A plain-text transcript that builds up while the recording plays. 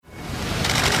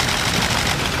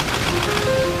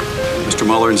Mr.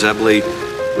 Mueller and Zebley,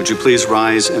 would you please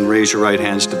rise and raise your right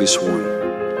hands to be sworn?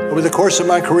 Over the course of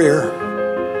my career,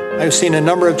 I've seen a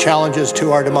number of challenges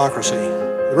to our democracy.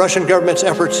 The Russian government's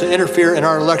efforts to interfere in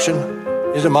our election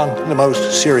is among the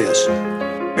most serious.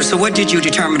 So what did you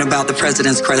determine about the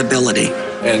president's credibility?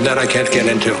 And that I can't get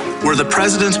into. Were the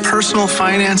president's personal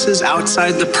finances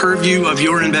outside the purview of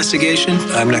your investigation?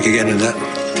 I'm not going to get into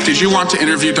that. Did you want to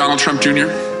interview Donald Trump Jr.?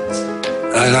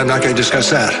 I'm not going to discuss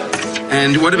that.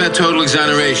 And what about total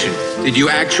exoneration? Did you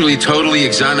actually totally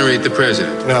exonerate the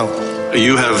president? No.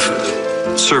 You have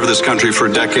served this country for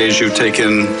decades. You've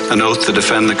taken an oath to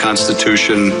defend the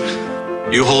Constitution.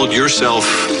 You hold yourself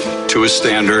to a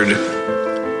standard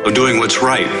of doing what's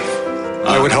right.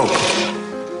 I would hope.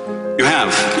 You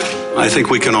have. I think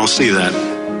we can all see that.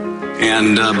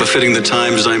 And befitting the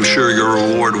times, I'm sure your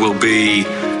reward will be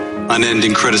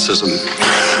unending criticism.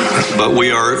 But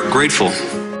we are grateful.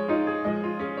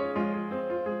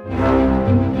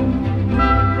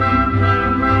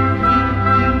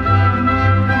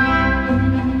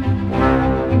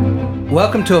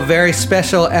 Welcome to a very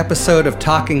special episode of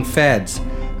Talking Feds,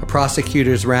 a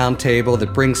prosecutors' roundtable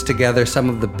that brings together some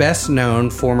of the best-known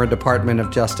former Department of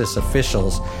Justice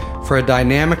officials for a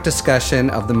dynamic discussion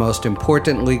of the most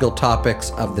important legal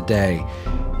topics of the day,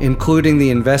 including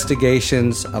the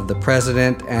investigations of the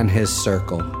president and his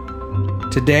circle.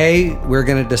 Today, we're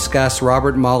going to discuss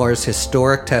Robert Mueller's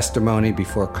historic testimony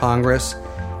before Congress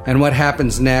and what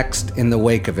happens next in the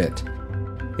wake of it.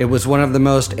 It was one of the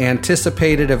most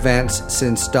anticipated events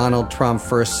since Donald Trump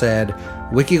first said,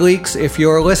 "WikiLeaks, if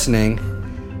you're listening,"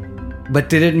 but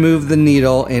did it move the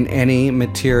needle in any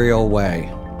material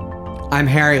way? I'm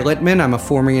Harry Littman. I'm a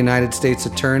former United States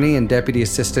Attorney and Deputy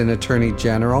Assistant Attorney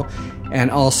General,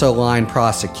 and also line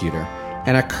prosecutor,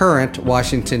 and a current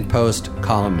Washington Post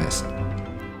columnist.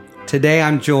 Today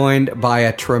I'm joined by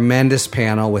a tremendous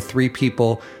panel with three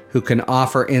people who can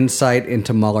offer insight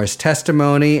into Mueller's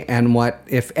testimony and what,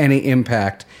 if any,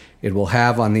 impact it will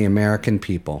have on the American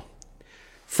people.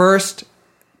 First,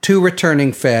 two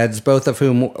returning feds, both of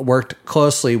whom worked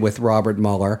closely with Robert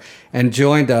Mueller and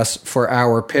joined us for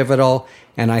our pivotal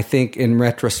and, I think in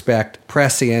retrospect,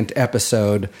 prescient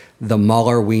episode, The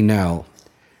Mueller We Know.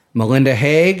 Melinda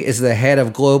Haag is the head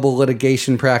of global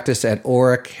litigation practice at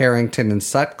Orrick, Harrington, and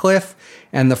Sutcliffe,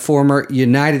 and the former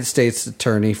United States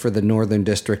Attorney for the Northern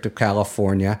District of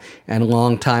California and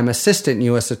longtime Assistant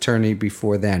U.S. Attorney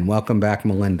before then. Welcome back,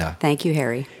 Melinda. Thank you,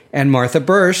 Harry. And Martha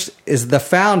Boersch is the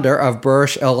founder of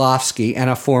Boersch Elofsky and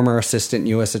a former Assistant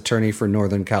U.S. Attorney for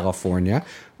Northern California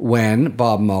when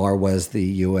Bob Mueller was the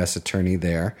U.S. Attorney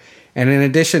there. And in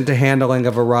addition to handling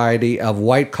a variety of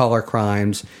white-collar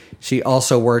crimes, she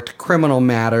also worked criminal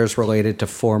matters related to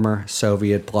former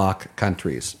Soviet bloc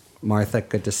countries. Martha,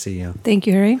 good to see you. Thank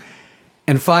you, Harry.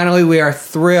 And finally, we are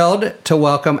thrilled to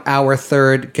welcome our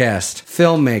third guest,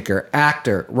 filmmaker,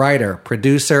 actor, writer,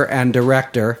 producer, and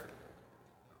director,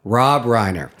 Rob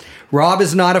Reiner. Rob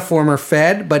is not a former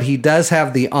Fed, but he does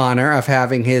have the honor of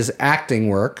having his acting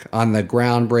work on the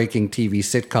groundbreaking TV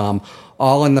sitcom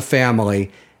All in the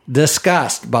Family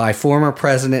discussed by former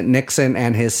President Nixon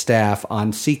and his staff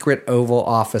on secret Oval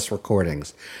Office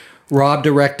recordings. Rob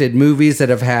directed movies that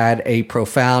have had a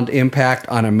profound impact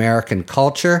on American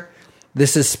culture.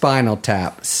 This is Spinal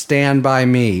Tap, Stand By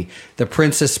Me, The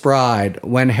Princess Bride,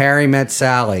 When Harry Met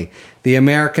Sally, The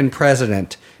American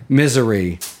President,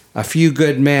 Misery, A Few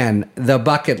Good Men, The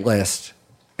Bucket List,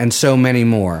 and so many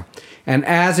more. And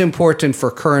as important for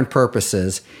current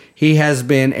purposes, he has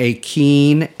been a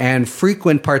keen and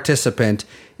frequent participant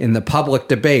in the public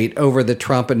debate over the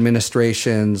Trump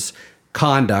administration's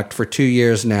conduct for 2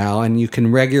 years now, and you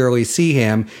can regularly see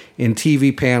him in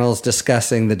TV panels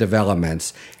discussing the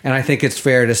developments. And I think it's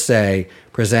fair to say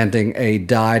presenting a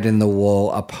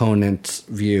dyed-in-the-wool opponent's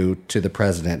view to the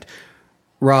president.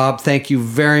 Rob, thank you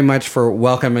very much for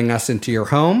welcoming us into your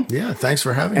home. Yeah, thanks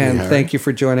for having me, And Harry. thank you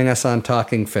for joining us on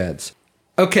Talking Feds.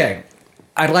 Okay,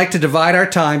 I'd like to divide our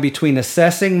time between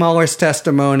assessing Mueller's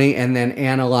testimony and then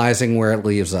analyzing where it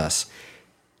leaves us.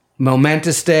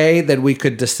 Momentous day that we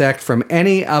could dissect from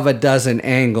any of a dozen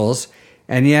angles,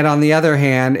 and yet on the other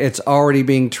hand, it's already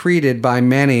being treated by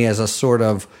many as a sort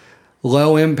of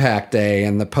low-impact day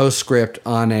and the postscript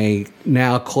on a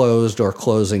now closed or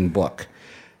closing book.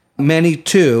 Many,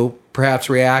 too, perhaps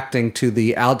reacting to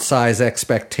the outsized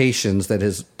expectations that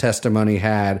his testimony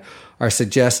had, are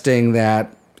suggesting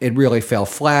that it really fell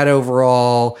flat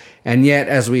overall, and yet,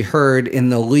 as we heard in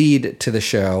the lead to the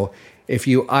show, if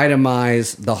you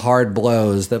itemize the hard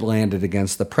blows that landed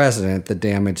against the president, the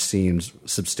damage seems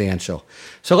substantial.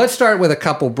 So let's start with a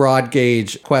couple broad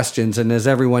gauge questions. And as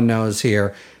everyone knows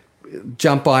here,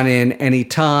 jump on in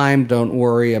anytime. Don't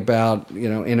worry about,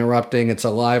 interrupting. It's a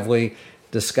lively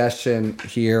discussion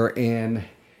here in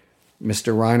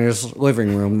Mr. Reiner's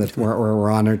living room that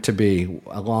we're honored to be,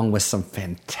 along with some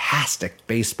fantastic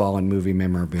baseball and movie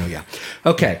memorabilia.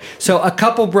 Okay, so a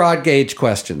couple broad gauge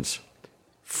questions.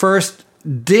 First,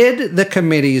 did the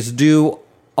committees do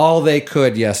all they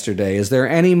could yesterday? Is there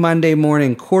any Monday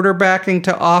morning quarterbacking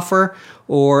to offer,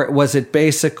 or was it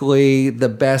basically the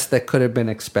best that could have been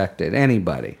expected?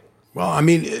 Anybody? Well, I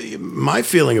mean, my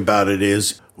feeling about it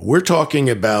is we're talking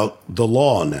about the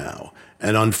law now.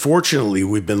 And unfortunately,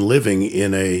 we've been living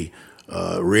in a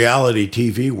reality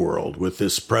TV world with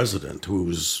this president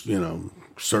who's,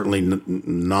 certainly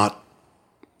not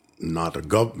a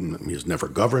government. He's never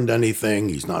governed anything.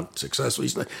 He's not successful.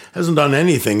 Hasn't done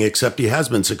anything except he has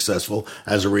been successful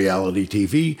as a reality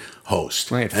TV host.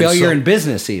 Right. Failure in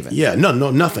business even. Yeah. No,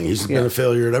 nothing. He's been a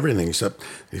failure at everything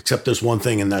except this one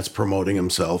thing, and that's promoting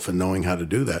himself and knowing how to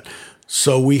do that.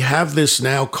 So we have this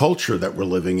now culture that we're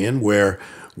living in where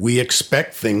we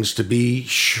expect things to be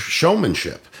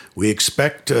showmanship. We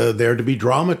expect there to be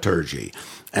dramaturgy.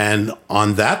 And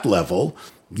on that level,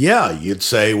 you'd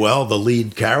say, well, the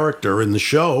lead character in the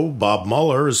show, Bob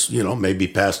Mueller, is, maybe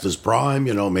past his prime,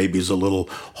 maybe he's a little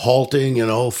halting,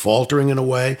 faltering in a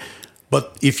way.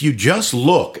 But if you just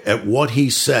look at what he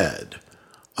said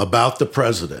about the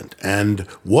president and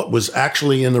what was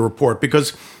actually in the report,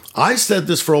 because I said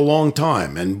this for a long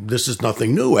time, and this is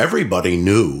nothing new. Everybody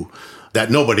knew that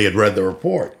nobody had read the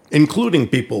report, including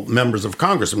members of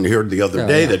Congress. I mean, you heard the other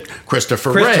day that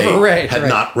Christopher Wray had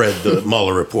not read the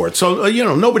Mueller report. So,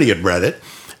 nobody had read it.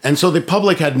 And so the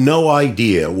public had no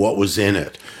idea what was in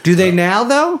it. Do they now,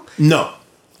 though? No.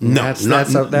 That's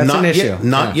an issue.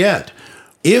 Not yet.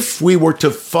 If we were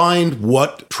to find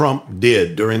what Trump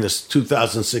did during this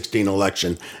 2016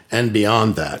 election and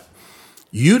beyond that,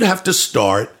 you'd have to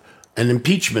start an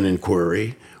impeachment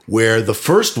inquiry where the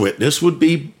first witness would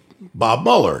be Bob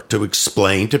Mueller to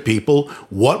explain to people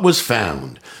what was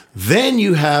found. Then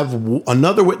you have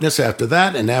another witness after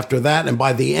that, and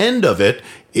by the end of it,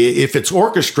 if it's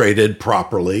orchestrated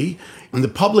properly, the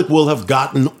public will have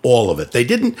gotten all of it.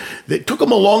 It took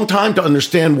them a long time to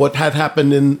understand what had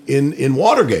happened in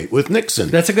Watergate with Nixon.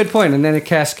 That's a good point, and then it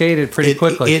cascaded pretty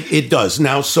quickly. It does.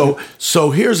 Now,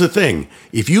 so here's the thing.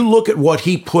 If you look at what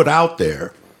he put out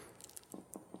there,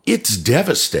 it's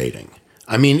devastating.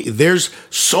 I mean, there's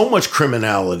so much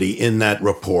criminality in that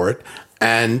report,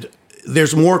 and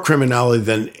there's more criminality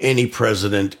than any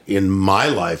president in my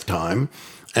lifetime.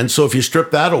 And so if you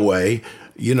strip that away,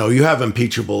 you have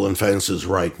impeachable offenses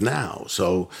right now.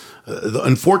 So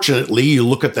unfortunately, you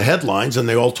look at the headlines and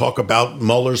they all talk about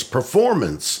Mueller's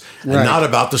performance and not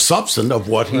about the substance of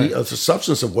what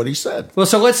he said. Well,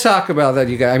 so let's talk about that,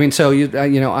 you guys. I mean, so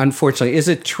unfortunately, is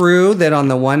it true that on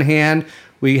the one hand,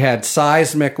 we had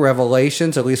seismic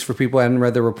revelations, at least for people who hadn't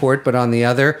read the report, but on the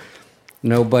other,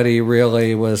 nobody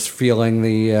really was feeling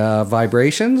the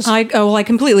vibrations? I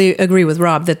completely agree with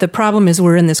Rob that the problem is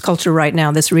we're in this culture right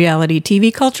now, this reality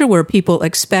TV culture where people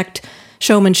expect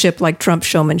showmanship like Trump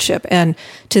showmanship. And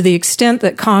to the extent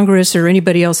that Congress or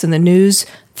anybody else in the news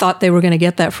thought they were going to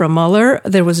get that from Mueller,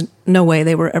 there was no way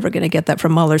they were ever going to get that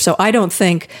from Mueller. So I don't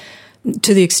think,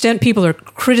 to the extent people are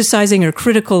criticizing or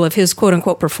critical of his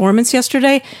quote-unquote performance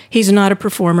yesterday, he's not a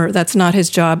performer. That's not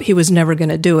his job. He was never going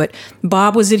to do it.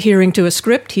 Bob was adhering to a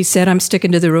script. He said, I'm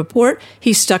sticking to the report.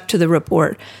 He stuck to the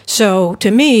report. So to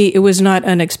me, it was not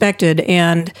unexpected.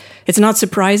 And it's not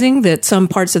surprising that some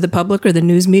parts of the public or the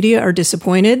news media are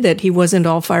disappointed that he wasn't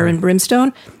all fire and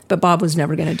brimstone. But Bob was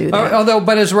never going to do that.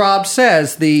 But as Rob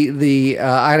says, the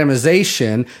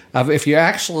itemization of if you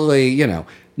actually,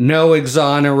 no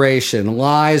exoneration,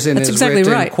 lies in his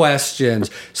written questions,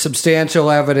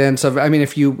 substantial evidence of. I mean,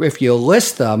 if you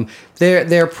list them,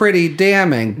 they're pretty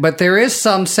damning. But there is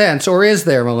some sense, or is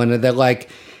there, Melinda, that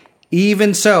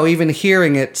even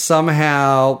hearing it,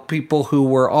 somehow people who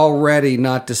were already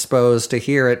not disposed to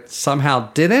hear it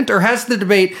somehow didn't? Or has the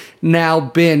debate now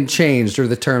been changed, or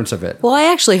the terms of it? Well, I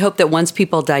actually hope that once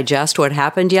people digest what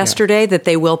happened yesterday, that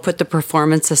they will put the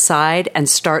performance aside and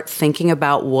start thinking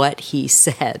about what he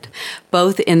said,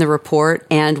 both in the report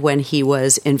and when he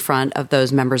was in front of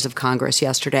those members of Congress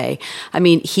yesterday. I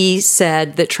mean, he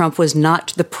said that Trump was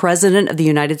not the president of the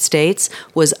United States,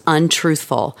 was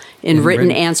untruthful in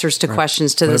written answers to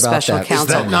questions to the special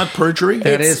counsel. Is that not perjury?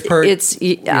 That is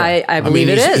perjury. I believe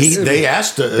it is. They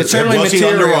asked, it's certainly was he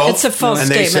under oath? It's a false and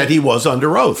statement. They said he was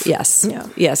under oath. Yes. Yeah.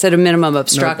 Yes, at a minimum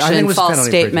obstruction, false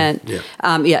statement.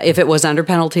 If it was under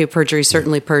penalty of perjury,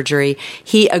 certainly perjury.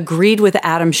 He agreed with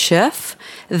Adam Schiff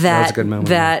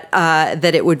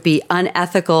that it would be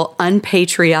unethical,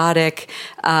 unpatriotic,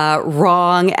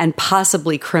 wrong, and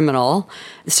possibly criminal,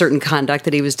 certain conduct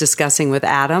that he was discussing with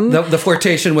Adam. The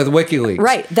flirtation with WikiLeaks.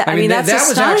 Right. That's that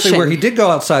was actually where he did go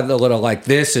outside the little, like,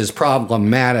 this is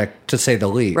problematic, to say the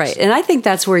least. Right. And I think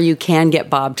that's where you can get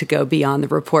Bob to go beyond the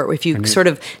report. If you sort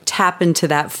of tap into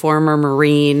that former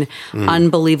Marine,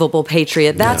 unbelievable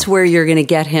patriot, that's where you're going to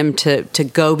get him to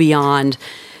go beyond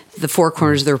the four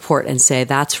corners of the report and say,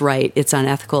 that's right, it's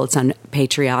unethical, it's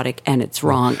unpatriotic, and it's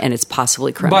wrong, and it's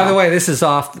possibly criminal. By the way, this is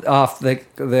off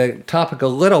the topic a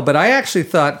little, but I actually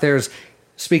thought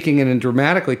speaking in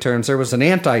dramatically terms, there was an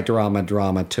anti-drama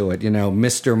to it.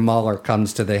 Mr. Mueller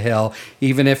comes to the Hill,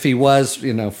 even if he was,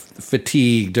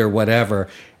 fatigued or whatever,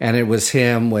 and it was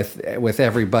him with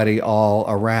everybody all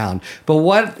around. But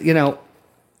what,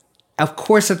 of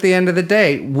course, at the end of the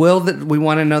day, we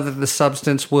want to know that the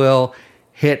substance will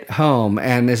hit home.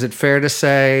 And is it fair to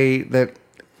say that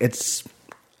it's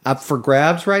up for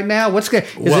grabs right now? What's going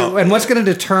to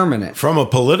determine it? From a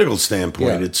political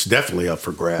standpoint, it's definitely up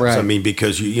for grabs. Right. I mean,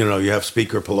 because you have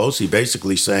Speaker Pelosi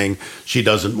basically saying she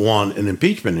doesn't want an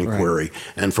impeachment inquiry,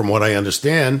 right. And from what I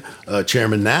understand,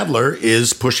 Chairman Nadler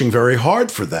is pushing very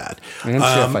hard for that. And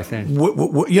Schiff, I think.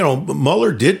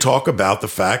 Mueller did talk about the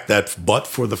fact that, but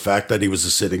for the fact that he was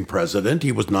a sitting president,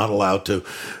 he was not allowed to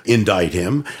indict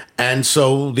him, and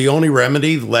so the only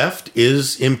remedy left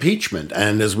is impeachment.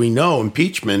 And as we know,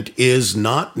 impeachment is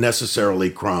not necessarily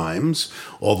crimes,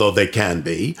 although they can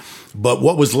be. But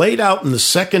what was laid out in the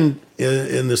second,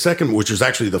 which was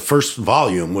actually the first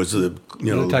volume, was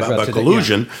about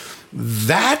collusion. Yeah.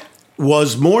 That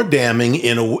was more damning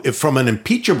from an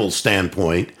impeachable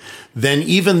standpoint than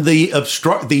even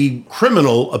the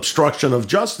criminal obstruction of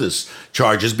justice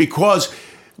charges, because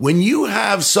when you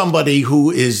have somebody who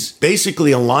is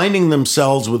basically aligning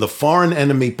themselves with a foreign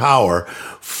enemy power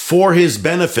for his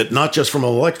benefit, not just from an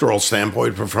electoral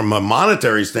standpoint, but from a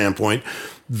monetary standpoint,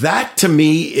 that to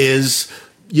me is,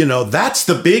 that's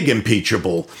the big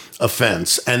impeachable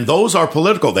offense. And those are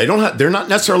political. They're not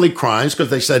necessarily crimes,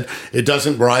 because they said it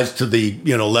doesn't rise to the,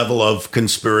 level of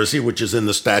conspiracy, which is in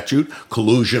the statute,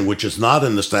 collusion, which is not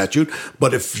in the statute.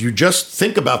 But if you just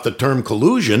think about the term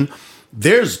collusion,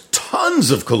 there's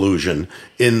tons of collusion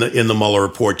in the Mueller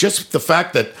report. Just the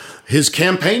fact that his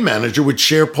campaign manager would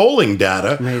share polling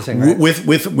data right?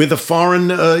 with a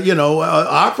foreign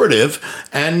operative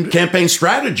and campaign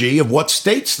strategy of what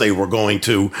states they were going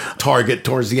to target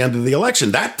towards the end of the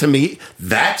election. That, to me,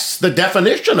 that's the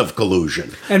definition of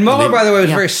collusion. And Mueller, by the way, was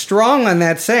very strong on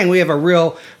that, saying we have a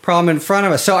real problem in front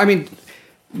of us. So,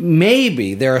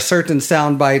 maybe there are certain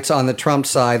sound bites on the Trump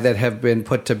side that have been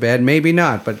put to bed. Maybe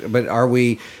not. But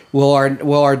will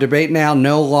our debate now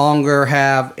no longer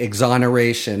have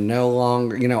exoneration? No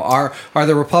longer, are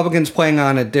the Republicans playing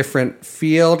on a different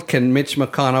field? Can Mitch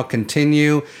McConnell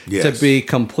continue to be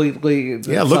completely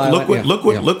silent?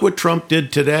 Look what Trump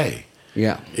did today.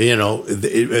 Yeah.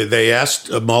 They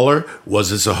asked Mueller,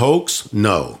 was this a hoax?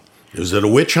 No. Was it a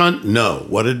witch hunt? No.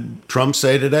 What did Trump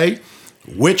say today?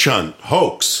 Witch hunt,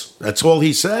 hoax. That's all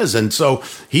he says. And so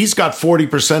he's got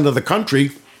 40% of the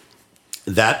country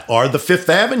that are the Fifth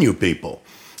Avenue people.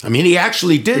 He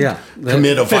actually did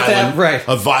commit a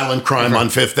violent crime on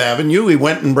Fifth Avenue. He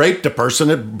went and raped a person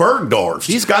at Bergdorf.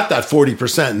 He's got that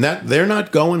 40%, and that they're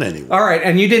not going anywhere. All right,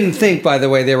 and you didn't think, by the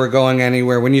way, they were going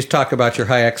anywhere. When you talk about your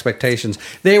high expectations,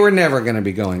 they were never going to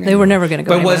be going anywhere. They were never going to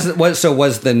go anywhere. But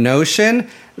was the notion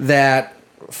that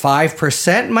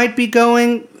 5% might be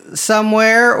going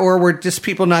somewhere, or were just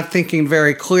people not thinking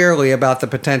very clearly about the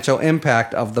potential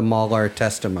impact of the Mueller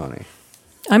testimony?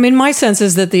 My sense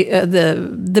is that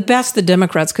the best the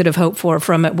Democrats could have hoped for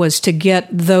from it was to get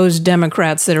those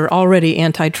Democrats that are already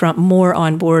anti-Trump more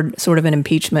on board sort of an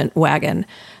impeachment wagon.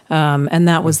 And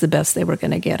that was the best they were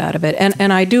going to get out of it.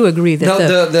 And I do agree that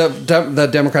the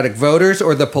Democratic voters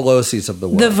or the Pelosi's of the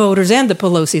world? The voters and the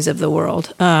Pelosi's of the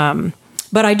world.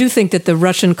 But I do think that the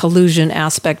Russian collusion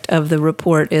aspect of the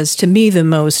report is, to me, the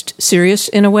most serious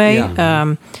in a way.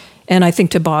 Yeah. And I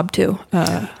think to Bob, too.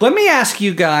 Let me ask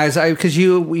you guys, because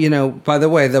by the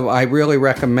way, I really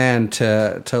recommend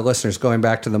to listeners going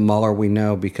back to the Mueller we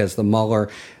know, because the Mueller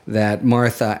that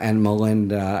Martha and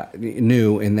Melinda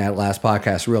knew in that last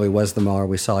podcast really was the Mueller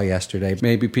we saw yesterday.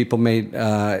 Maybe people made,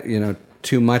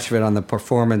 too much of it on the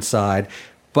performance side.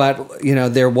 But,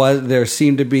 there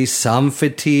seemed to be some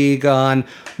fatigue on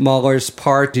Mueller's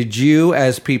part. Did you,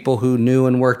 as people who knew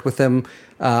and worked with him,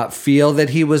 feel that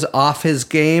he was off his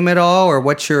game at all, or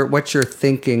what's your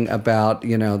thinking about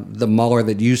the Mueller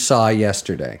that you saw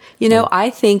yesterday? I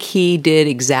think he did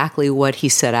exactly what he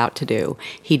set out to do.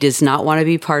 He does not want to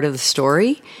be part of the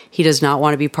story. He does not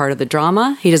want to be part of the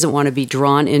drama. He doesn't want to be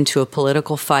drawn into a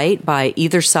political fight by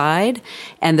either side.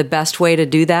 And the best way to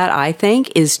do that, I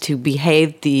think, is to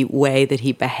behave the way that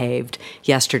he behaved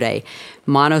yesterday.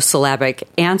 Monosyllabic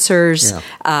answers,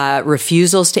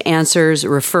 refusals to answers,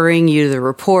 referring you to the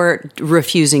report,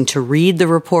 refusing to read the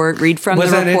report, read from the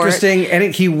report. Was that interesting?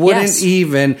 And he wouldn't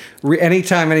even,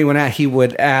 anytime anyone asked, he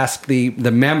would ask the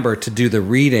member to do the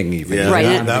reading even. Yeah, right.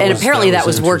 And apparently that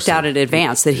was worked out in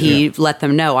advance, that he let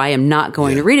them know, I am not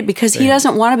going to read it, because he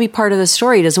doesn't want to be part of the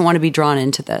story. He doesn't want to be drawn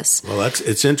into this. Well,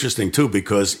 it's interesting, too,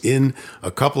 because in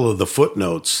a couple of the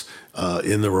footnotes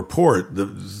in the report,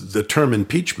 the term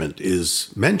impeachment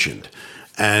is mentioned.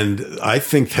 And I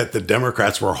think that the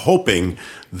Democrats were hoping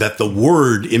that the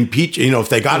word impeach, if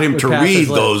they got him to read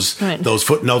those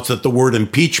footnotes, that the word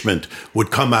impeachment would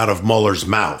come out of Mueller's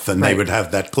mouth and they would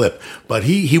have that clip. But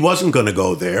he wasn't going to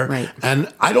go there. Right.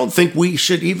 And I don't think we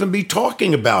should even be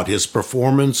talking about his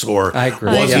performance or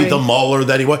was he the Mueller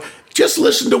that he was. Just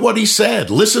listen to what he said.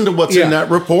 Listen to what's in that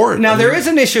report. Now, there is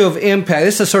an issue of impact.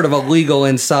 This is sort of a legal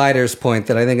insider's point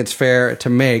that I think it's fair to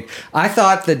make. I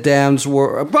thought the Dems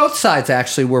were, both sides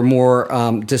actually, were more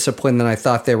disciplined than I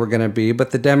thought they were going to be.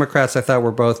 But the Democrats, I thought,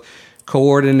 were both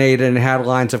coordinated and had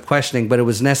lines of questioning. But it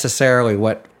was necessarily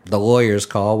what the lawyers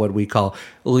call, what we call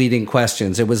leading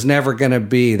questions. It was never going to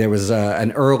be. There was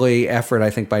an early effort,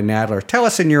 I think, by Nadler. Tell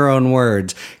us in your own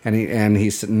words, and he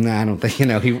said, "I don't think."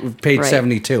 He paid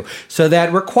 72. So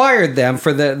that required them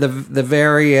for the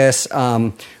various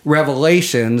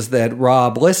revelations that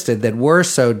Rob listed that were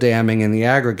so damning in the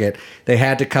aggregate. They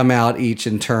had to come out each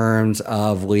in terms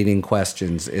of leading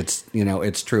questions. It's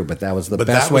true, but that was the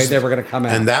best way they were going to come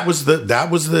out. And that was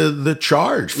the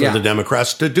charge for the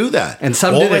Democrats to do that. And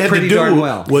some did it pretty darn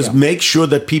well. Was make sure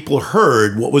that people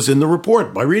heard what was in the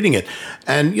report by reading it.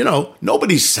 And,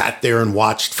 nobody sat there and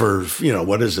watched for,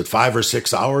 5 or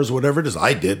 6 hours, whatever it is.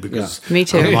 I did because me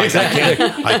too.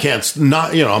 I can't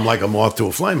not, I'm like a moth to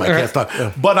a flame. I can't stop.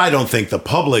 But I don't think the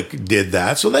public did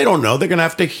that. So they don't know. They're going to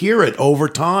have to hear it over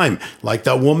time. Like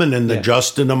that woman in the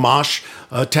Justin Amash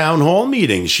town hall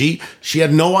meeting. She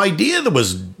had no idea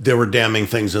there were damning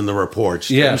things in the reports.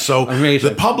 Yeah. And so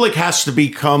the public has to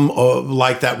become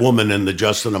like that woman in the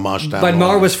Justin Amash town hall. But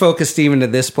Mueller was focused even to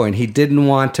this point. He didn't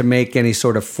want to make any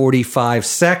sort of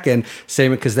 45-second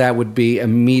statement because that would be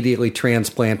immediately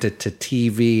transplanted to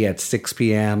TV at 6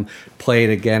 p.m., played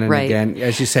again and again.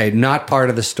 As you say, not part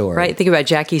of the story. Right. Think about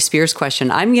Jackie Spears'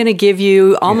 question. I'm going to give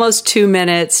you almost 2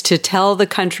 minutes to tell the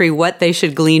country what they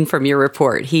should glean from your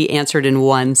report. He answered in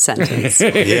one sentence.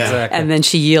 Exactly. And then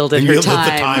she yielded her time.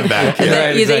 The time back.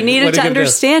 They needed to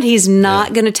understand he's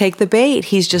not going to take the bait.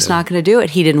 He's just not going to do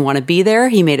it. He didn't want to be there.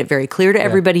 He made it very clear to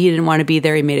everybody he didn't want to be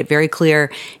there. He made it very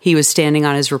clear he was standing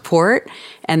on his report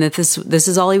and that this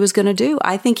is all he was going to do.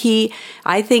 I think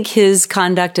his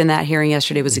conduct in that hearing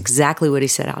yesterday was exactly what he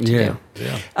set out to do.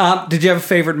 Yeah. Did you have a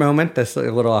favorite moment? That's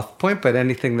a little off point, but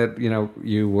anything that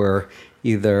you were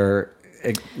either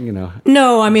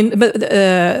No, I mean, but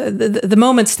the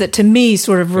moments that to me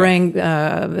sort of rang,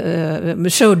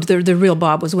 showed the real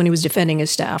Bob was when he was defending his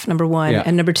staff, number one.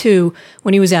 And number two,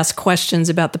 when he was asked questions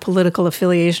about the political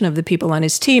affiliation of the people on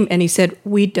his team. And he said,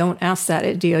 we don't ask that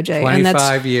at DOJ. 25 and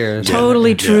that's years.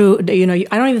 Totally true. I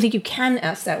don't even think you can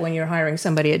ask that when you're hiring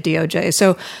somebody at DOJ.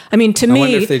 So, I mean, to me,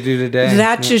 wonder if they do today.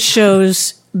 That just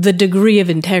shows the degree of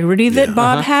integrity that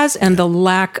Bob has and the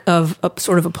lack of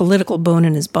sort of a political bone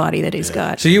in his body that he's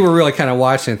got. So you were really kind of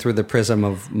watching through the prism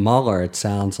of Mueller, it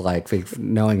sounds like,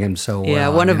 knowing him so well. Yeah,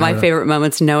 one of my favorite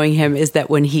moments knowing him is that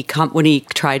when he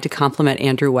tried to compliment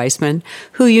Andrew Weissman,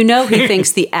 who he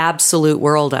thinks the absolute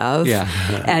world of. Yeah.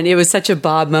 And it was such a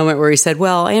Bob moment where he said,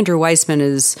 well, Andrew Weissman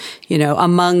is,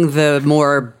 among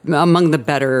the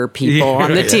better people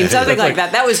on the team. Something like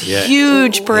that. That was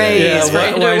huge praise for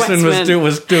Andrew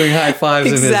Weissman. Was doing high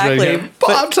fives exactly. in his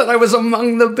Bob said I was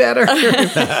among the better.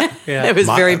 It was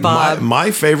very Bob.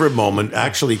 My favorite moment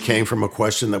actually came from a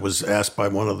question that was asked by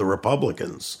one of the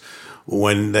Republicans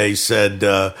when they said,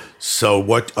 so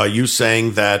what are you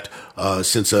saying that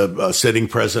since a sitting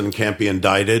president can't be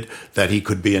indicted, that he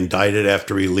could be indicted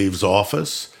after he leaves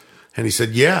office? And he said,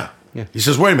 yeah. He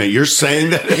says, wait a minute, you're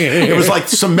saying that? It was like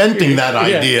cementing that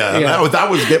idea. Yeah. That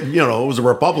was, it was a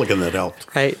Republican that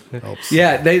helped. Right.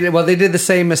 Yeah, they did the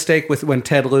same mistake with when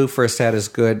Ted Lieu first had his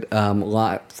good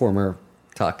former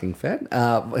Talking Fed.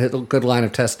 A good line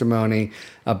of testimony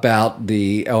about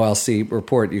the OLC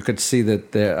report. You could see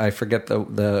that I forget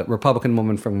the Republican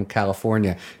woman from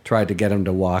California tried to get him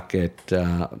to walk it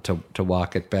to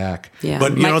walk it back. Yeah.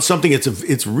 But you know something,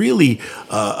 it's really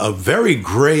a very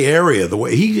gray area. The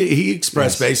way he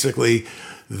expressed basically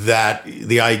that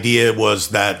the idea was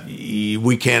that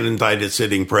we can't indict a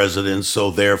sitting president,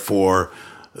 so therefore,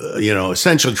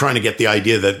 essentially trying to get the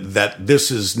idea that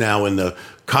this is now in the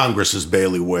Congress's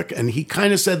bailiwick. And he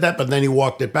kind of said that, but then he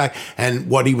walked it back. And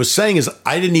what he was saying is,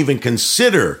 I didn't even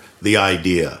consider the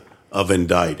idea of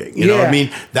indicting. You know what I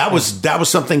mean? That was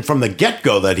something from the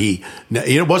get-go that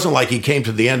it wasn't like he came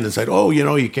to the end and said,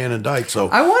 you can't indict. So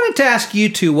I wanted to ask you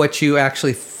two what you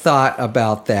actually thought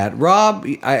about that. Rob,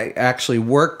 I actually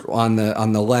worked on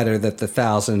the letter that the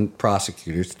 1,000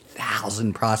 prosecutors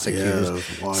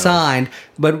signed.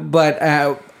 But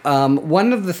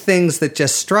one of the things that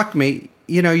just struck me,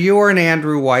 you're an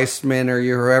Andrew Weissman or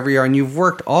you're whoever you are, and you've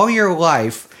worked all your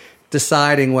life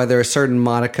deciding whether a certain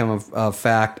modicum of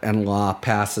fact and law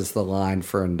passes the line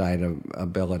for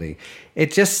indictability.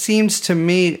 It just seems to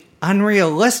me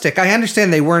unrealistic. I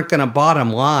understand they weren't going to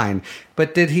bottom line,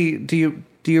 but do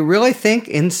you really think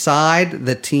inside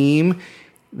the team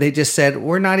they just said,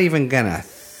 we're not even going to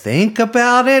think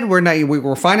about it?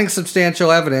 We're finding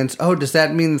substantial evidence. Oh, does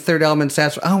that mean the third element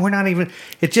satisfied? Oh, we're not even.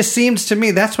 It just seems to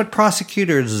me that's what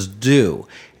prosecutors do.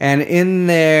 And in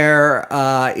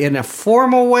a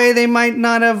formal way, they might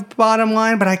not have bottom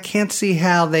line, but I can't see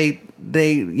how they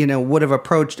would have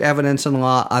approached evidence and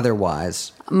law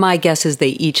otherwise. My guess is they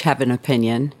each have an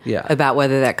opinion about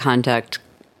whether that conduct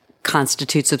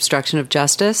constitutes obstruction of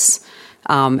justice.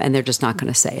 And they're just not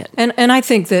going to say it. And I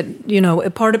think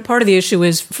that, part of the issue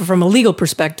is, from a legal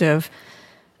perspective,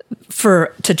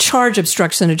 to charge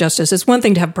obstruction of justice, it's one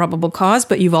thing to have probable cause,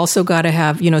 but you've also got to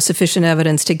have, sufficient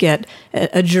evidence to get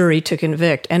a jury to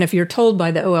convict. And if you're told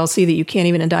by the OLC that you can't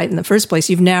even indict in the first place,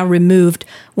 you've now removed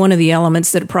one of the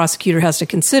elements that a prosecutor has to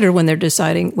consider when they're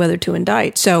deciding whether to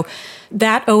indict. So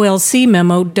that OLC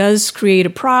memo does create a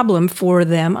problem for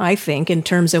them, I think, in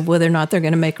terms of whether or not they're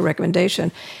going to make a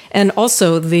recommendation. And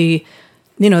also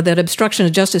that obstruction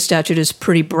of justice statute is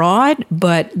pretty broad,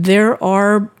 but there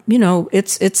are,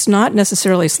 it's not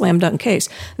necessarily a slam dunk case.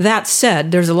 That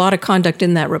said, there's a lot of conduct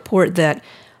in that report that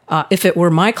if it were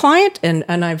my client, and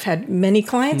I've had many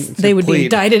clients, they would be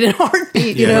indicted in a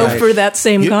heartbeat, for that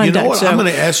same conduct. You know what? So, I'm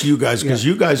going to ask you guys, because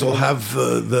you guys will have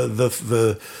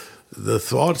the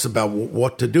thoughts about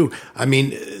what to do. I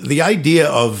mean, the idea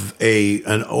of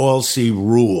an OLC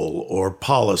rule or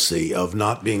policy of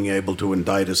not being able to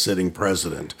indict a sitting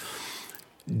president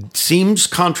seems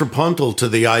contrapuntal to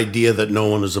the idea that no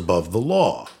one is above the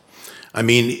law. I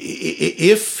mean,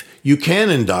 if you can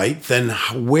indict, then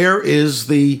where is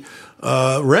the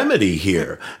remedy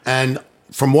here? And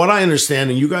from what I understand,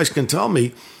 and you guys can tell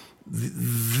me,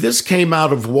 this came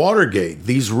out of Watergate.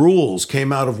 These rules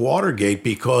came out of Watergate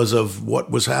because of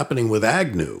what was happening with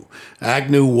Agnew.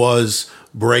 Agnew was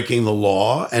breaking the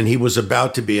law, and he was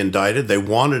about to be indicted. They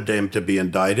wanted him to be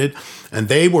indicted, and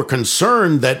they were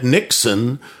concerned that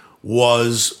Nixon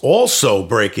was also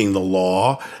breaking the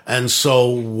law. And so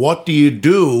what do you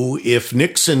do if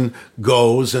Nixon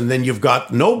goes and then you've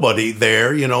got nobody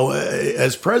there,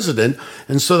 as president?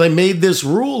 And so they made this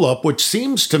rule up, which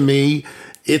seems to me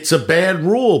it's a bad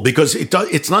rule because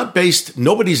it's not based,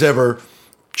 nobody's ever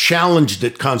challenged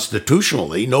it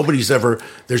constitutionally. There's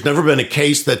never been a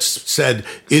case that's said,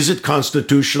 is it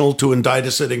constitutional to indict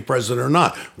a sitting president or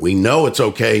not? We know it's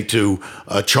okay to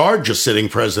charge a sitting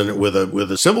president with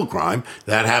a civil crime.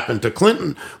 That happened to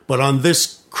Clinton. But on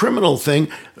this criminal thing,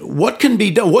 what can be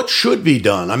done? What should be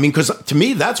done? I mean, because to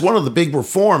me, that's one of the big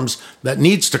reforms that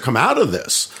needs to come out of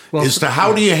this, is to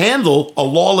how do you handle a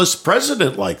lawless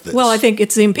president like this? Well, I think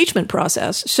it's the impeachment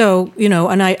process. So,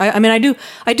 and I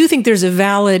do think there's a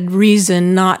valid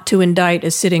reason not to indict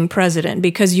a sitting president,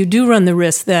 because you do run the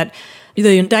risk that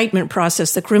the indictment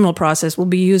process, the criminal process, will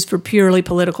be used for purely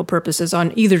political purposes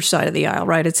on either side of the aisle,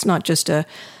 right? It's not just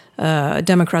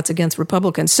Democrats against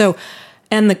Republicans. So,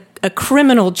 and a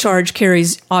criminal charge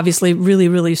carries obviously really,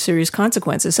 really serious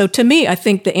consequences. So to me, I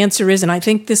think the answer is, and I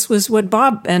think this was what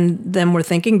Bob and them were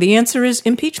thinking, the answer is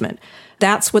impeachment.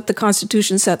 That's what the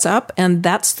Constitution sets up, and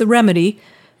that's the remedy.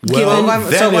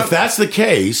 If that's the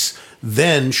case,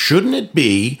 then shouldn't it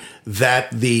be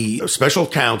that the special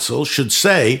counsel should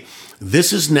say,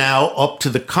 this is now up to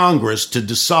the Congress to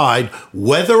decide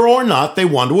whether or not they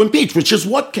want to impeach, which is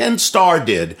what Ken Starr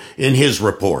did in his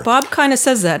report. Bob kind of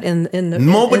says that in the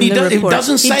Nobody in the does. report. He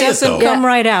doesn't say it, though. He doesn't come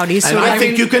right out. I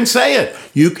think you can say it.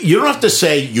 You don't have to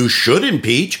say you should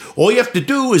impeach. All you have to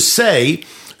do is say,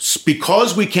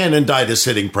 because we can't indict a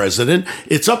sitting president,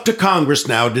 it's up to Congress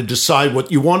now to decide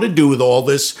what you want to do with all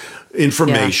this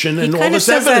information and all this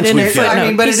evidence we've got. I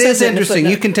mean, but it is interesting.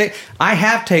 You can take. I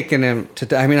have taken him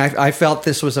to. I mean, I felt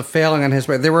this was a failing on his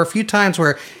part. There were a few times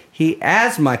where he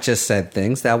as much as said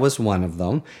things. That was one of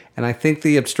them, and I think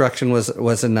the obstruction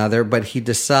was another. But he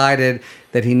decided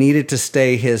that he needed to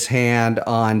stay his hand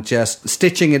on just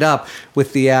stitching it up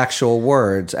with the actual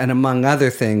words, and among other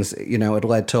things, it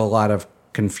led to a lot of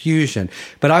confusion.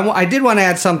 But I did want to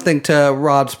add something to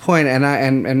Rob's point,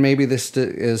 and maybe this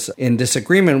is in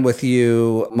disagreement with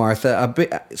you,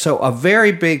 Martha. So a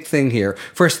very big thing here.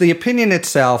 First, the opinion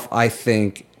itself, I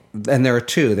think, and there are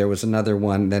two. There was another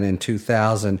one then in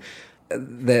 2000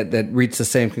 that reached the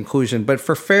same conclusion. But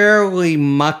for fairly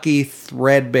mucky,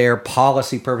 threadbare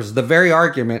policy purposes, the very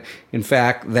argument, in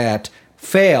fact, that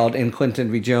failed in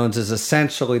Clinton v. Jones is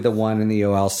essentially the one in the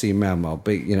OLC memo,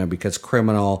 because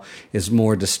criminal is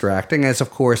more distracting, as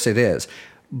of course it is.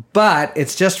 But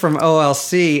it's just from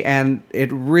OLC, and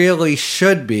it really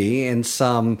should be, in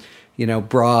some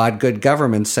broad good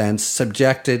government sense,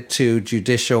 subjected to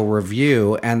judicial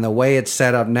review. And the way it's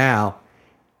set up now,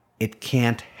 it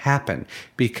can't happen,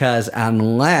 because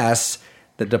unless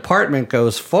the department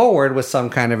goes forward with some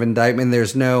kind of indictment,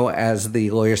 there's no, as the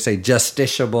lawyers say,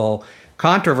 justiciable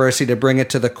controversy to bring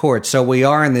it to the court. So we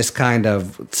are in this kind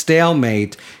of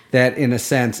stalemate that, in a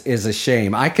sense, is a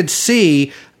shame. I could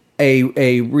see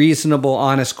a reasonable,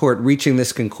 honest court reaching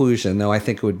this conclusion, though I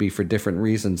think it would be for different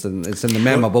reasons than it's in the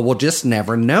memo. But we'll just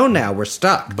never know now. We're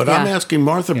stuck. But I'm asking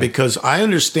Martha because I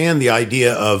understand the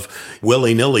idea of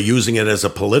willy-nilly using it as a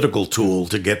political tool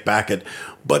to get back at.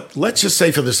 But let's just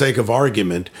say, for the sake of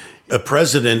argument, a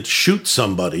president shoots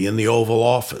somebody in the Oval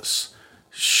Office.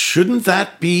 Shouldn't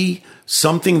that be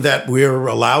something that we're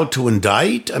allowed to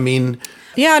indict? I mean...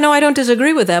 Yeah, no, I don't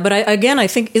disagree with that. But I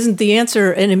think isn't the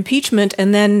answer an impeachment,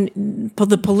 and then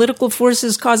the political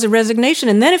forces cause a resignation,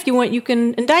 and then if you want, you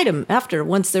can indict them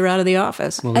once they're out of the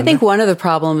office. I think one of the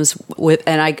problems with,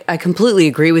 and I completely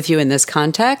agree with you in this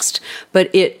context, but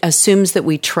it assumes that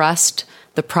we trust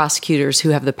the prosecutors who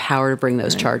have the power to bring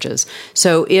those charges.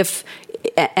 So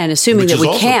and assuming that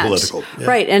we can't,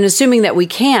 right? And assuming that we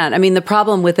can't, I mean, the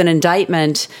problem with an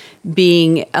indictment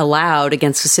being allowed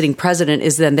against a sitting president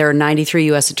is then there are 93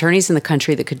 U.S. attorneys in the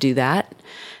country that could do that.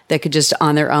 That could just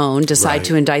on their own decide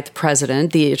to indict the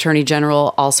president. The attorney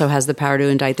general also has the power to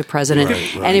indict the president.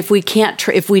 Right. And if we can't,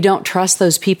 if we don't trust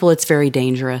those people, it's very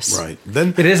dangerous. Right.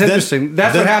 Then it is interesting.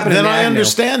 That's what happened. Then I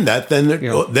understand that. Then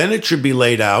it should be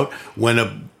laid out when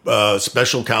a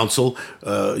special counsel,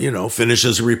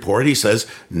 finishes a report. He says,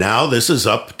 now this is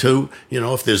up to,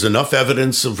 if there's enough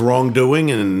evidence of wrongdoing,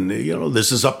 and,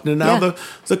 this is up to now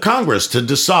the Congress to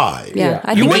decide.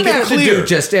 Yeah. You wouldn't have to do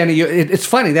just any. It's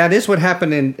funny. That is what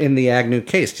happened in the Agnew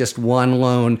case. Just one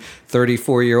lone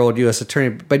 34-year-old U.S. attorney.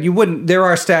 But you wouldn't. There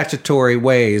are statutory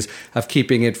ways of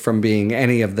keeping it from being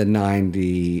any of the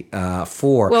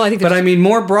 94. Well, I think. But I mean,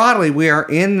 more broadly, we are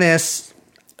in this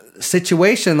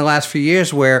situation in the last few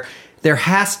years where there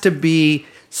has to be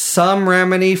some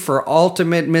remedy for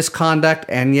ultimate misconduct,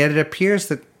 and yet it appears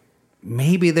that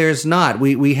maybe there's not.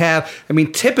 We have, I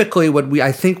mean, typically what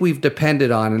I think we've depended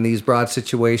on in these broad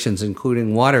situations,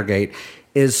 including Watergate,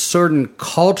 is certain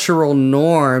cultural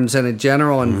norms and a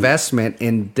general investment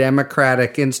in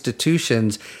democratic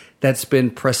institutions that's been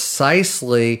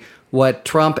precisely what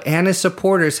Trump and his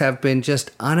supporters have been just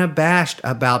unabashed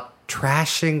about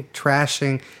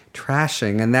trashing.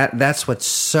 And that's what's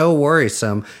so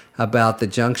worrisome about the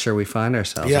juncture we find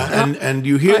ourselves in. And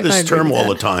you hear this term all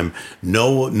the time.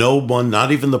 No one,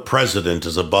 not even the president,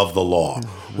 is above the law.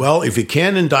 Mm-hmm. Well, if you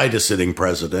can't indict a sitting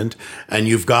president and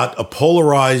you've got a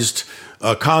polarized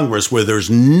Congress where there's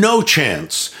no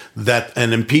chance that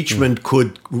an impeachment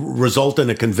could result in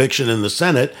a conviction in the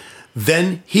Senate,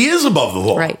 then he is above the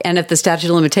law. Right. And if the statute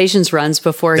of limitations runs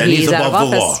before he's out of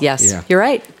office, yes, you're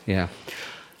right. Yeah.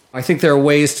 I think there are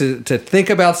ways to think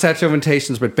about statute of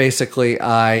limitations, but basically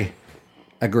I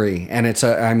agree. And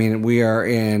we are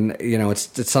in,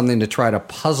 it's something to try to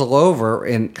puzzle over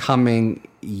in coming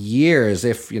years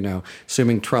if,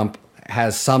 assuming Trump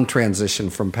has some transition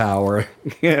from power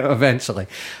eventually.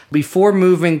 Before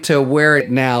moving to where it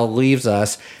now leaves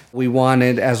us, we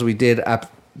wanted, as we did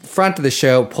up front of the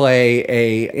show, play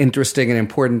a interesting and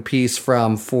important piece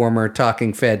from former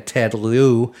Talking Fed Ted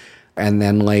Lieu, and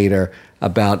then later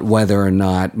about whether or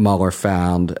not Mueller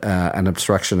found an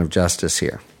obstruction of justice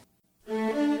here.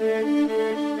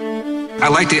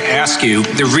 I'd like to ask you,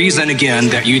 the reason again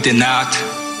that you did not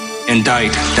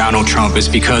indict Donald Trump is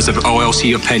because of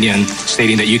OLC opinion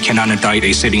stating that you cannot indict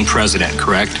a sitting president,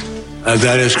 correct?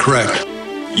 That is correct.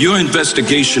 Your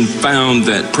investigation found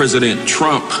that President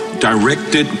Trump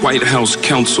directed White House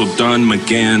counsel Don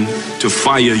McGahn to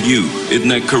fire you. Isn't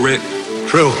that correct?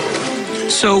 True.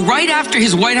 So right after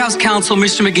his White House counsel,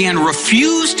 Mr. McGahn,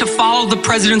 refused to follow the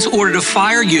president's order to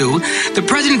fire you, the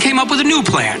president came up with a new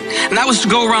plan. And that was to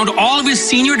go around all of his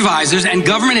senior advisors and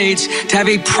government aides to have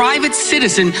a private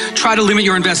citizen try to limit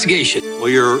your investigation. Well,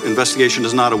 your investigation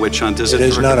is not a witch hunt, is it? It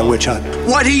is not a witch hunt.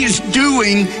 What he is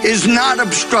doing is not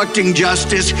obstructing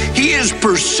justice. He is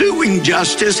pursuing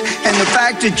justice. And the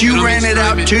fact that you ran it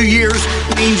out 2 years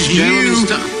means you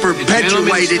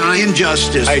perpetuated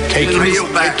injustice. I take your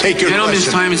question. Gentleman's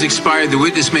time has expired. The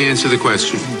witness may answer the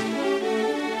question.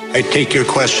 I take your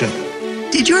question.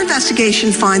 Did your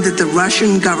investigation find that the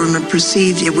Russian government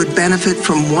perceived it would benefit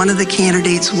from one of the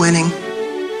candidates winning?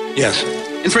 Yes.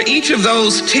 And for each of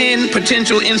those 10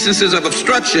 potential instances of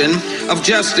obstruction of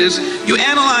justice, you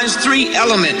analyzed 3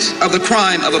 elements of the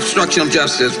crime of obstruction of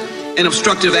justice: an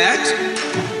obstructive act,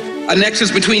 a nexus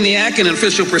between the act and an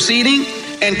official proceeding,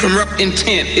 and corrupt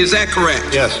intent. Is that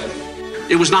correct? Yes.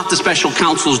 It was not the special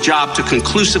counsel's job to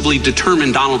conclusively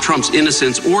determine Donald Trump's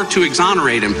innocence or to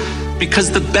exonerate him,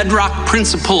 because the bedrock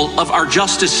principle of our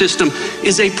justice system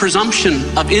is a presumption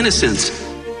of innocence.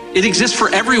 It exists for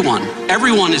everyone.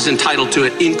 Everyone is entitled to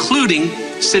it, including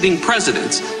sitting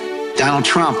presidents. Donald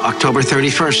Trump, October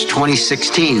 31st,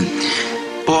 2016.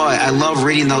 Boy, I love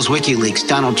reading those WikiLeaks.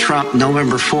 Donald Trump,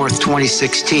 November 4th,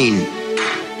 2016.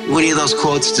 Will any of those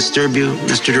quotes disturb you,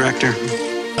 Mr. Director?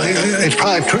 It's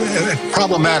probably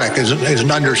problematic is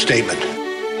an understatement.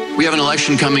 We have an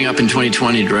election coming up in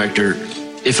 2020, Director.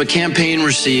 If a campaign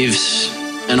receives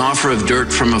an offer of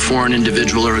dirt from a foreign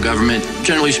individual or a government,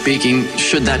 generally speaking,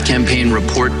 should that campaign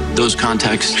report those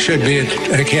contacts? Should be.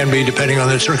 It can be, depending on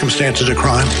the circumstances of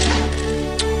crime.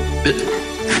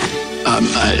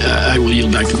 I will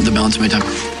yield back the balance of my time.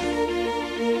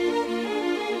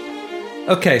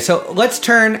 Okay, so let's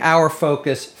turn our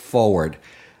focus forward.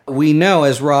 We know,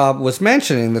 as Rob was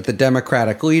mentioning, that the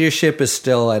Democratic leadership is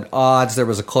still at odds. There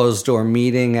was a closed-door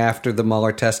meeting after the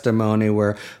Mueller testimony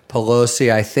where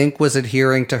Pelosi, I think, was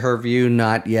adhering to her view,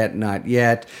 not yet.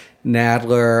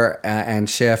 Nadler and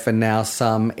Schiff, and now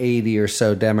some 80 or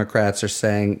so Democrats are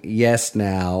saying yes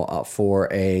now for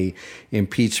a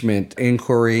impeachment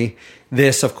inquiry.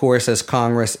 This, of course, as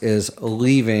Congress is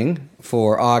leaving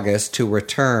for August to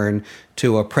return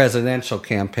to a presidential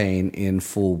campaign in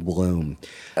full bloom.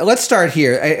 Let's start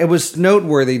here. It was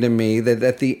noteworthy to me that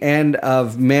at the end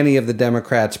of many of the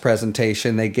Democrats'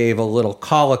 presentation, they gave a little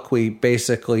colloquy,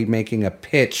 basically making a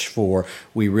pitch for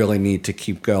we really need to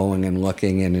keep going and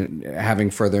looking and having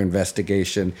further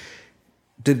investigation.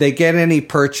 Did they get any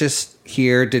purchase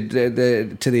here? To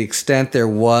the extent there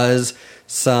was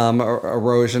some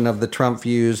erosion of the Trump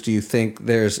views, do you think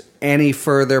there's any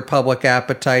further public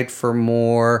appetite for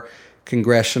more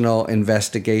congressional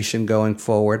investigation going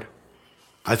forward?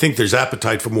 I think there's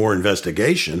appetite for more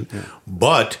investigation,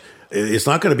 but it's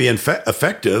not going to be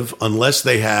effective unless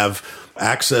they have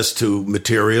access to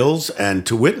materials and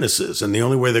to witnesses. And the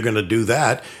only way they're going to do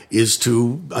that is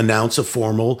to announce a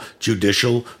formal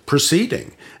judicial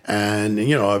proceeding. And,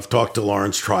 you know, I've talked to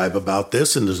Lawrence Tribe about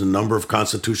this, and there's a number of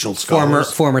constitutional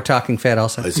scholars. Former Talking Fed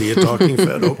also. Is he a Talking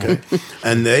Fed? Okay.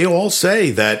 And they all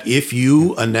say that if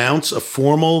you announce a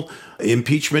formal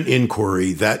impeachment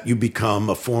inquiry, that you become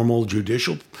a formal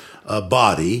judicial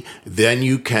body, then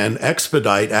you can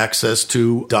expedite access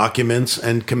to documents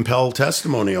and compel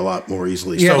testimony a lot more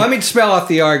easily. Yeah, let me spell out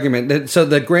the argument. I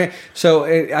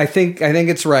think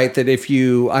it's right that if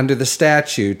you, under the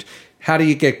statute, how do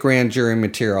you get grand jury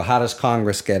material? How does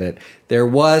Congress get it? There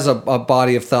was a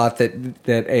body of thought that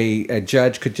a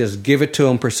judge could just give it to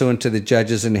him pursuant to the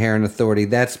judge's inherent authority.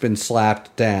 That's been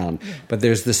slapped down. But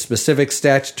there's the specific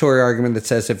statutory argument that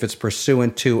says if it's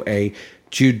pursuant to a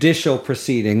judicial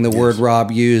proceeding, the word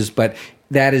Rob used, but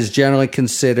that is generally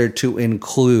considered to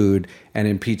include an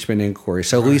impeachment inquiry.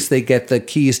 So at least they get the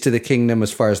keys to the kingdom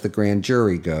as far as the grand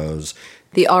jury goes.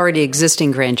 The already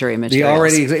existing grand jury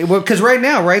materials. Because right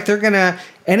now, they're going to,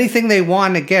 anything they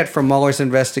want to get from Mueller's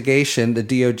investigation, the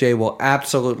DOJ will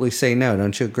absolutely say no.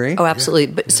 Don't you agree? Oh, absolutely.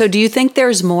 Yeah. But so do you think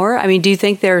there's more? I mean, do you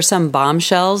think there are some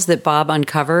bombshells that Bob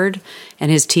uncovered and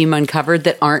his team uncovered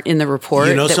that aren't in the report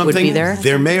that would be there?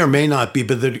 There may or may not be,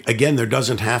 but there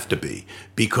doesn't have to be,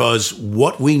 because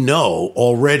what we know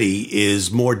already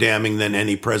is more damning than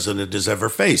any president has ever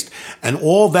faced. And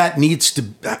all that needs to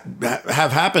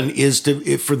have happen is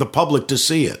for the public to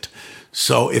see it.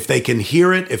 So if they can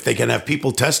hear it, if they can have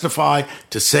people testify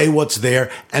to say what's there,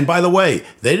 and by the way,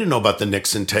 they didn't know about the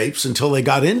Nixon tapes until they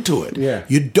got into it. Yeah.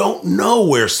 You don't know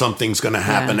where something's going to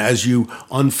happen as you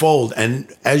unfold. And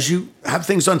as you have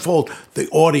things unfold, the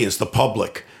audience, the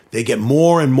public, they get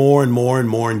more and more and more and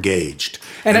more engaged.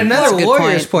 And another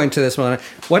lawyer's point to this one,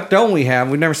 what don't we have?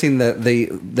 We've never seen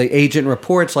the agent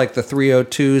reports like the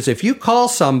 302s. If you call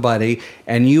somebody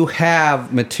and you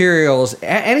have materials,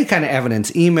 any kind of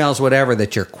evidence, emails, whatever,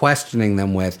 that you're questioning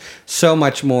them with, so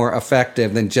much more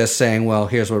effective than just saying, well,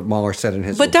 here's what Mueller said in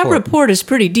his report. But that report is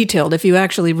pretty detailed if you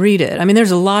actually read it. I mean,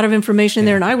 there's a lot of information in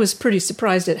there, and I was pretty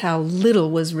surprised at how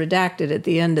little was redacted at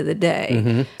the end of the day.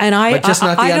 Mm-hmm. And I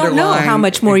don't know how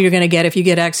much more you're going to get if you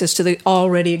get access to the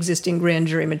already existing grand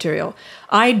jury material.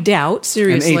 I doubt,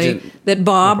 seriously, that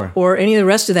Bob or any of the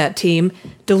rest of that team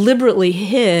deliberately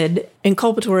hid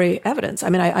inculpatory evidence. I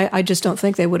mean, I just don't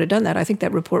think they would have done that. I think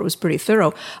that report was pretty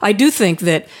thorough. I do think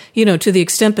that, to the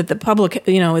extent that the public,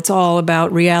 it's all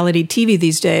about reality TV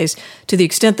these days, to the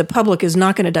extent the public is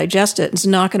not going to digest it, it's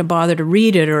not going to bother to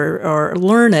read it or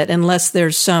learn it unless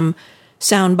there's some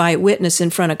soundbite witness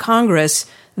in front of Congress,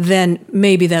 then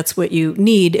maybe that's what you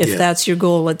need if that's your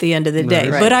goal at the end of the day.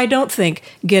 Right. But I don't think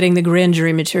getting the grand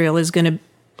jury material is going to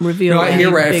reveal. No,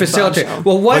 you're right. Facilitate.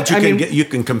 Well, what but you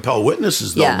can compel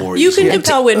witnesses though more. You can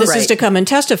compel witnesses to come and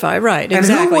testify. Right. And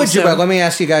exactly. who would you? Let me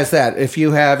ask you guys that. If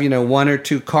you have one or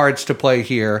two cards to play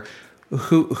here,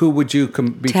 who would you be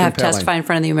compelling? To have testify in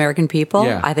front of the American people?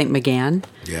 Yeah. I think McGahn.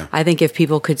 Yeah. I think if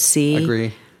people could see.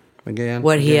 Agree. McGahn.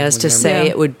 What he has to say,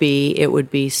 it would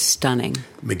be stunning.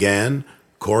 McGahn,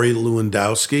 Corey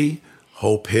Lewandowski,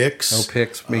 Hope Hicks. Hope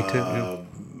Hicks, me too.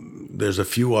 There's a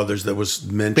few others that was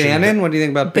mentioned. Bannon? What do you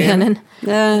think about Bannon?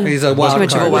 He's a wild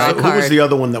card. Who was the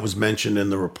other one that was mentioned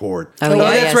in the report? Oh,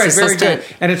 that's right. Very good.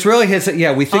 And it's really his.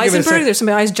 Yeah, we think Eisenberg, of it as there's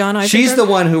somebody. John Eisenberg. She's the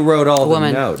one who wrote all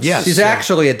the notes. Yes, she's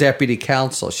actually a deputy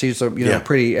counsel. She's a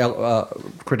pretty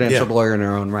credentialed lawyer in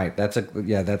her own right. That's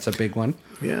a big one.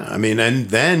 Yeah, I mean, and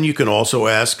then you can also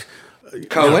ask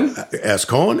Cohen, ask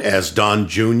Don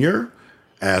Jr.,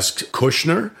 ask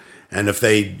Kushner. And if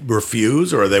they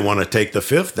refuse or they want to take the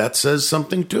fifth, that says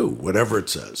something too, whatever it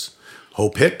says.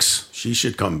 Hope Hicks, she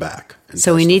should come back.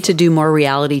 So we need to do more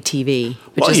reality TV,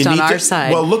 but just on our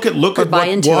side. Well, look at what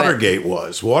Watergate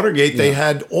was. Watergate, they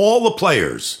had all the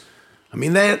players. I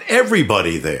mean, they had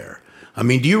everybody there. I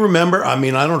mean, do you remember? I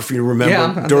mean, I don't know if you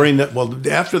remember during that. Well,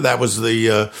 after that was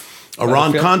the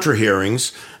Iran-Contra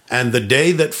hearings, and the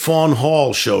day that Fawn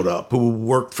Hall showed up, who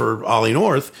worked for Ollie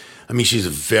North. I mean, she's a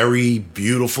very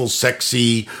beautiful,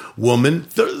 sexy woman.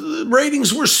 The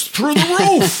ratings were through the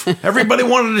roof. Everybody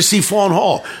wanted to see Fawn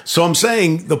Hall. So I'm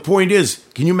saying the point is,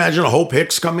 can you imagine a Hope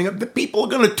Hicks coming up? The people are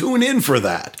going to tune in for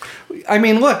that. I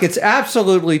mean, look, it's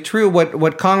absolutely true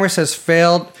what Congress has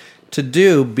failed to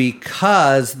do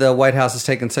because the White House has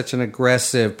taken such an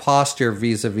aggressive posture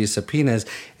vis-a-vis subpoenas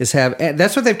is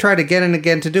that's what they've tried again and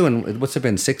again to do. And what's it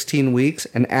been, 16 weeks?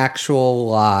 An actual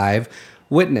live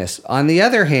witness. On the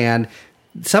other hand,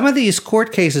 some of these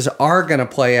court cases are going to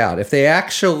play out. If they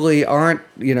actually aren't,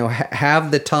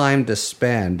 have the time to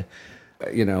spend,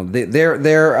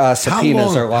 their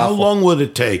subpoenas are lawful. How long would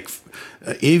it take,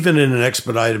 even in an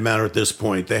expedited manner at this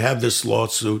point? They have this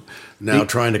lawsuit now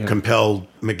trying to compel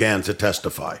McGahn to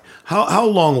testify. How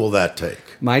long will that take?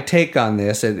 My take on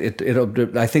this, I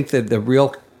think that the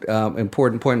real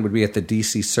important point would be at the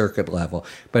D.C. Circuit level,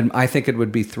 but I think it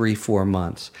would be 3-4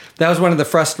 months. That was one of the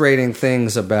frustrating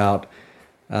things about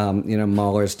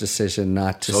Mueller's decision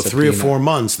not to. So subpoena. 3 or 4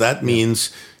 months. That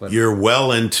means you're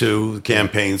well into the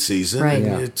campaign season. Right.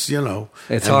 And it's It's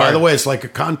and hard. by the way, it's like a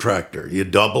contractor. You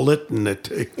double it, and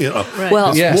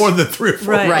Well, it's more than 3 or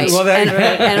 4 months. Right. Well,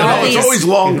 and all it's these, always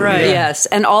longer. Right. Yes,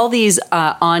 and all these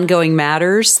ongoing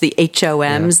matters, the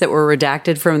HOMs that were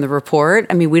redacted from the report.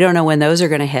 I mean, we don't know when those are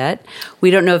going to hit.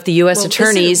 We don't know if the U.S.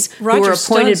 attorneys who were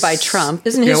appointed by Trump.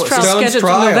 Isn't his trial scheduled for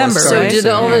November? So right? do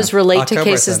all those relate October, to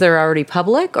cases that are already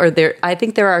public, or I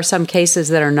think there are some cases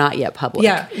that are not yet public.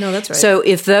 Yeah, no, that's right. So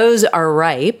if those are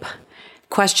ripe,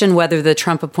 question whether the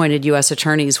Trump-appointed U.S.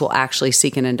 attorneys will actually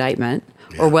seek an indictment,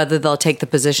 or whether they'll take the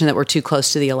position that we're too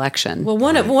close to the election. Well,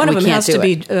 one of them has to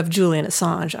be of Julian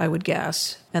Assange, I would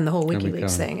guess, and the whole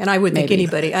WikiLeaks thing. And I wouldn't think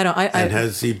anybody. And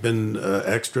has he been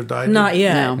extradited? Not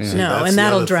yet. No. And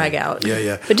that'll drag out.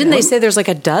 Yeah. But didn't they say there's like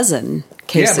a dozen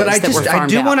cases? Yeah, but I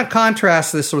do want to to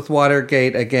contrast this with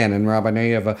Watergate again. And Rob, I know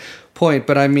you have a point,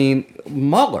 but I mean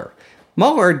Mueller.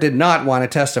 Mueller did not want to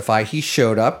testify. He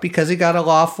showed up because he got a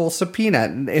lawful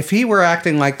subpoena. If he were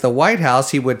acting like the White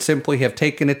House, he would simply have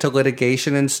taken it to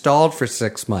litigation and stalled for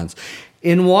 6 months.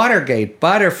 In Watergate,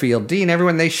 Butterfield, Dean,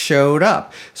 everyone, they showed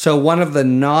up. So one of the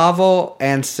novel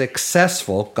and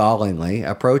successful, gallingly,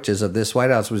 approaches of this White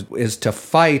House is to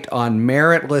fight on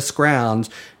meritless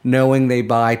grounds, knowing they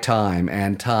buy time,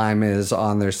 and time is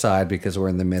on their side because we're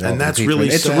in the middle. And of that's impeachment.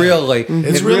 really It's sad. really,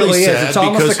 It's it really really sad is. It's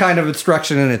almost because- a kind of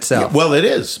obstruction in itself. Well, it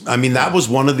is. I mean, that was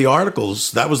one of the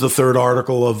articles. That was the third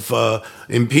article of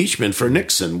impeachment for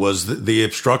Nixon, was the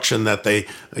obstruction that they,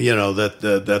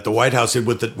 that the White House did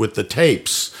with the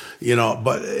tapes.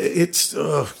 But it's,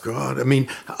 oh God. I mean,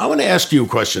 I want to ask you a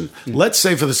question. Let's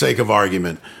say, for the sake of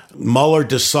argument, Mueller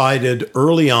decided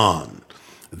early on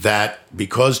that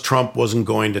because Trump wasn't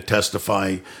going to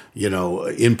testify,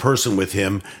 in person with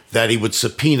him, that he would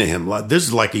subpoena him. This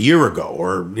is like a year ago,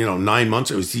 or 9 months.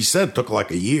 He said it took like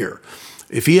a year.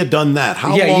 If he had done that,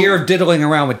 how long? A year of diddling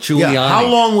around with Giuliani. Yeah, how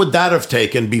long would that have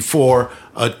taken before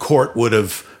a court would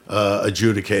have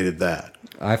adjudicated that?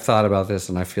 I've thought about this,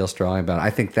 and I feel strongly about it.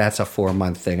 I think that's a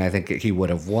 4-month thing. I think he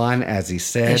would have won, as he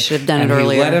said. He should have done it and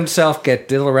earlier. He let himself get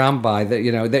diddled around by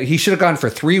that. That he should have gone for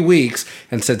 3 weeks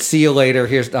and said, "See you later.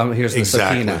 Here's the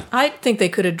subpoena." I think they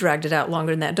could have dragged it out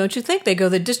longer than that. Don't you think? They go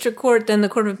the district court, then the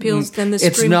Court of Appeals, then the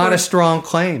Supreme Court. It's not a strong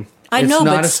claim. I know,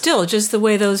 but still, just the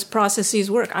way those processes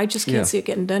work, I just can't see it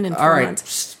getting done in 4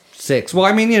 months. 6. Well,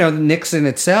 I mean, Nixon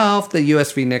itself, the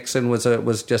U.S. v. Nixon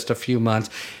was just a few months.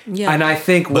 Yeah. And I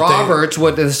think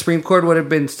the Supreme Court would have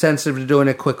been sensitive to doing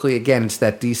it quickly. Again, it's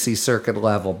that D.C. Circuit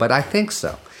level. But I think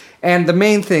so. And the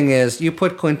main thing is, you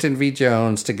put Clinton v.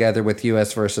 Jones together with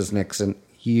U.S. versus Nixon,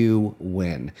 you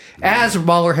win. As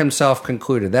Mueller himself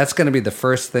concluded, that's going to be the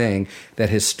first thing that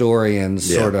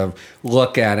historians sort of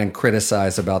look at and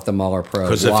criticize about the Mueller probe.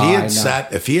 Because if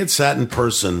he had sat in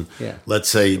person, let's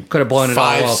say could have blown it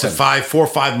all open. 4 or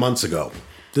 5 months ago,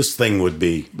 this thing would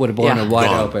have blown it wide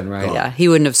open, right? Yeah, he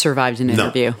wouldn't have survived an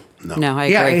interview. No, I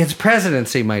agree. Yeah, his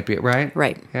presidency might be right.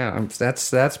 Right. Yeah,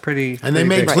 that's pretty. And they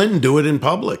made Clinton do it in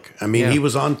public. I mean, he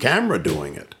was on camera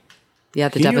doing it. Yeah,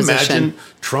 the Can deposition. you imagine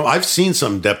Trump? I've seen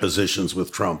some depositions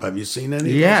with Trump. Have you seen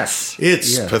any? Yes.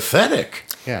 It's pathetic.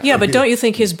 Yeah, but don't you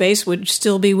think his base would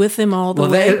still be with him all the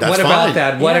way? What about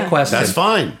that? What a question. That's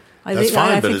fine. I That's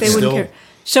fine, but think it's they wouldn't still. care.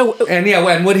 So,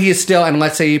 and would he still, and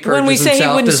let's say he When we purges say he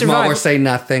himself, wouldn't does Mueller survive. say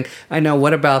nothing? I know,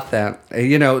 what about that?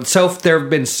 So there have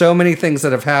been so many things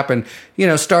that have happened,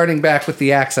 starting back with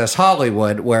the Access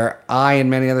Hollywood, where I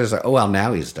and many others are,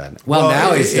 now he's done.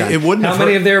 Now he's done. It wouldn't How have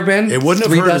many hurt, have there been? It wouldn't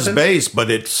have 3 hurt dozen? his base, but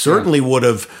it certainly would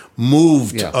have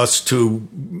moved us to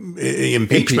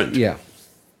impeachment.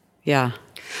 Yeah.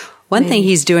 One thing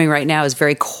he's doing right now is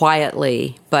very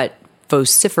quietly, but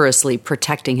vociferously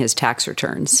protecting his tax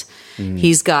returns.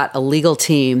 He's got a legal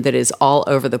team that is all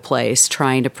over the place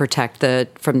trying to protect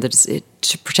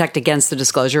against the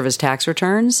disclosure of his tax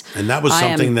returns. And that was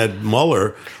something that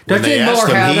Mueller, when they asked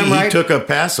him, he took a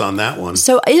pass on that one.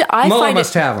 So Mueller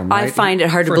must have them, right? I find it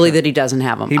hard to believe that he doesn't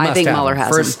have them. I think Mueller has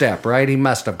them. First step, right? He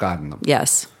must have gotten them.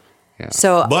 Yes. Yeah.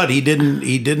 So, but he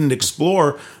didn't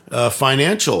explore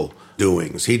financial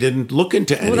doings. He didn't look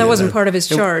into any. Well, that wasn't part of his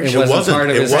charge. It wasn't part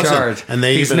of his charge. And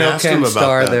they He's even asked him about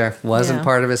star that. there. Wasn't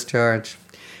part of his charge.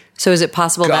 So is it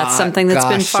possible that's something that's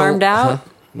been farmed out?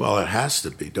 Well, it has to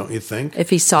be, don't you think?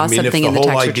 If he saw something in the whole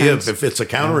tax idea, returns. if it's a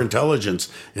counterintelligence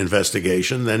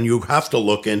investigation, then you have to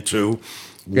look into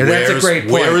that's a great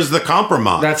point. Where is the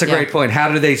compromise? That's a great point.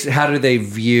 How do they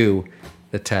view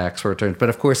the tax returns? But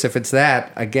of course, if it's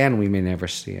that, again, we may never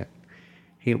see it.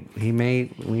 We may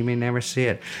never see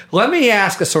it. Let me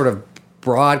ask a sort of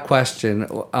broad question.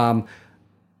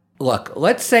 Look,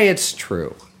 let's say it's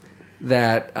true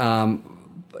that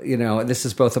this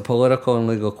is both a political and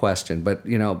legal question, but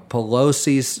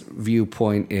Pelosi's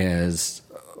viewpoint is,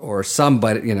 or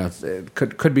somebody, it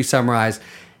could be summarized,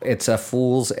 it's a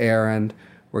fool's errand.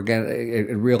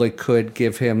 It really could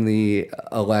give him the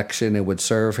election. It would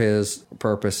serve his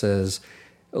purposes.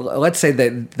 Let's say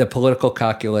that the political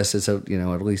calculus is, at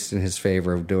least in his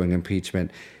favor of doing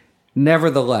impeachment.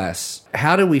 Nevertheless,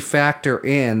 how do we factor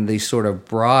in these sort of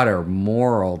broader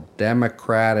moral,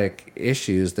 democratic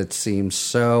issues that seem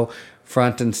so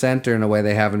front and center in a way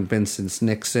they haven't been since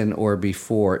Nixon or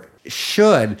before?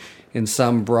 Should, in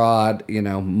some broad,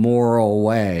 moral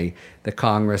way, the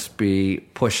Congress be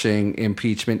pushing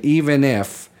impeachment, even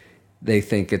if they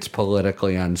think it's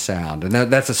politically unsound, and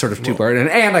that's a sort of two-part. And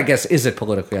I guess, is it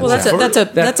politically unsound? Well,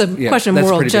 that's a question of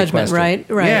moral judgment, right?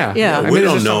 Right. Yeah. We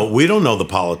don't know. We don't know the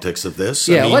politics of this.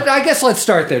 Yeah. I guess let's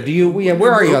start there.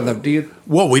 Where are you on them?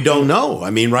 Well, we don't know.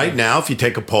 I mean, right now, if you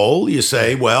take a poll, you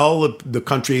say, well, the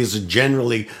country is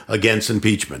generally against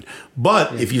impeachment.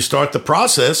 But if you start the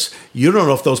process, you don't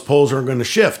know if those polls are going to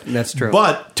shift. That's true.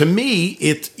 But to me,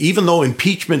 even though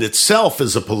impeachment itself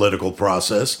is a political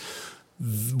process,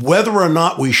 whether or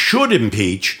not we should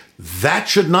impeach, that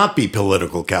should not be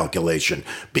political calculation.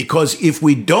 Because if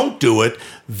we don't do it,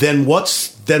 then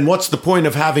what's the point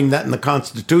of having that in the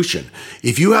Constitution?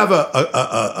 If you have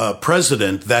a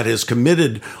president that has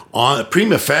committed on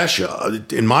prima facie,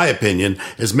 in my opinion,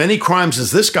 as many crimes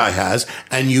as this guy has,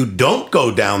 and you don't go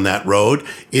down that road,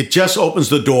 it just opens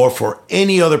the door for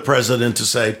any other president to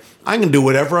say, I can do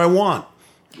whatever I want.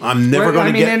 I'm never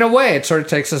going to get... in a way, it sort of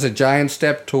takes us a giant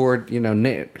step toward,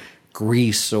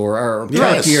 Greece or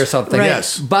Turkey or something. Right.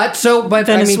 Yes. But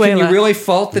can you really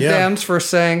fault the Dems for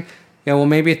saying, well,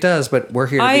 maybe it does, but we're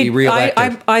here to be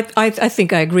reelected? I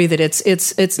think I agree that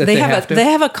they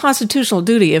have a constitutional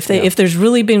duty. If there's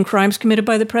really been crimes committed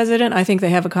by the president, I think they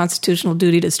have a constitutional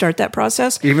duty to start that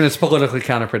process. Even if it's politically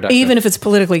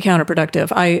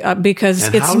counterproductive.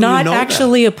 Because it's not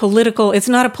actually a political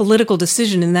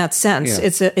decision in that sense.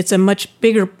 Yeah. It's a much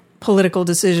bigger political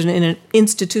decision in an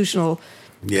institutional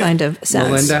kind of sense.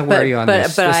 Melinda, where are you on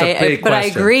this? But I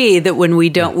agree that when we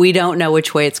don't know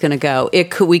which way it's going to go.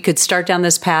 We could start down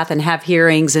this path and have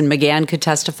hearings, and McGahn could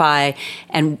testify,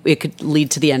 and it could lead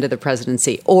to the end of the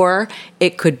presidency, or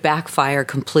it could backfire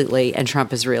completely, and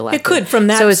Trump is reelected. It could, from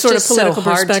that sort of political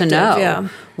hard perspective. To know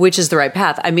which is the right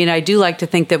path. I mean, I do like to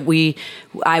think that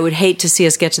I would hate to see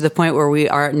us get to the point where we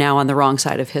are now on the wrong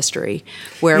side of history.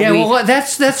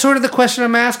 That's sort of the question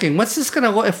I'm asking. What's this going to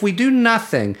look if we do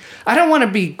nothing? I don't want to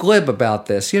be glib about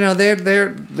this.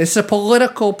 It's a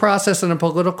political process and a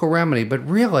political remedy. But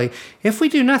really, if we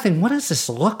do nothing, what does this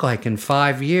look like in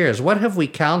 5 years? What have we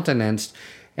countenanced?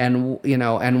 And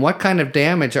what kind of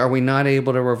damage are we not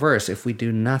able to reverse if we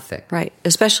do nothing? Right,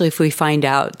 especially if we find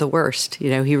out the worst.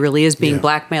 He really is being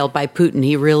blackmailed by Putin.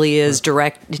 He really is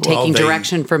taking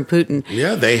direction from Putin.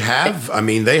 Yeah, they have.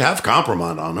 They have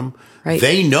compromise on him. Right.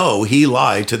 They know he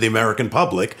lied to the American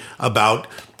public about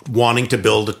wanting to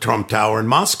build a Trump Tower in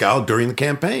Moscow during the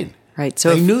campaign. Right.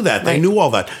 So they knew that. They knew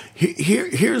all that.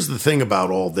 Here's the thing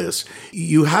about all this.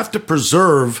 You have to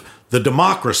preserve the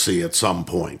democracy at some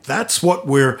point. That's what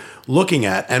we're looking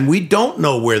at. And we don't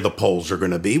know where the polls are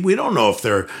going to be. We don't know if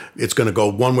it's going to go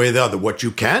one way or the other. What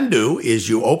you can do is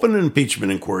you open an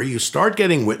impeachment inquiry, you start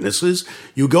getting witnesses,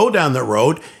 you go down that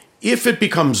road. If it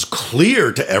becomes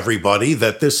clear to everybody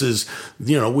that this is,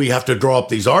 we have to draw up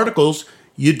these articles,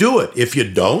 you do it. If you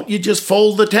don't, you just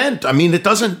fold the tent.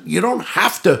 You don't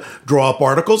have to draw up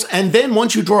articles. And then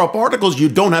once you draw up articles, you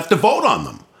don't have to vote on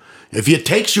them. If it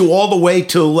takes you all the way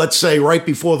to, let's say, right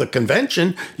before the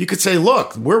convention, you could say,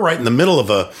 look, we're right in the middle of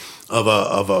a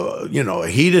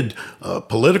heated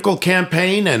political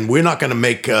campaign, and we're not going to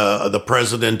make the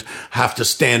president have to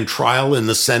stand trial in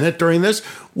the Senate during this.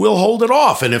 We'll hold it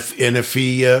off. And if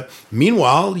he,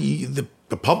 meanwhile, the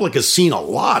public has seen a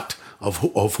lot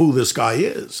of who this guy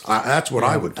is. That's what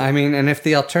I would do. And if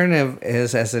the alternative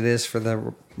is, as it is for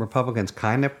the Republicans,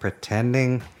 kind of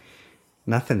pretending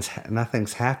nothing's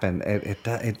happened.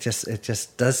 It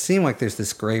just does seem like there's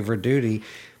this graver duty,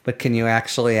 but can you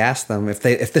actually ask them if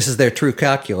this is their true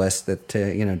calculus that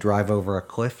to drive over a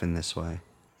cliff in this way?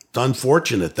 It's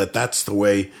unfortunate that that's the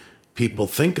way people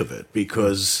think of it,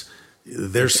 because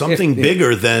there's something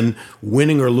bigger than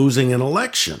winning or losing an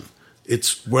election.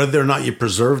 It's whether or not you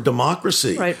preserve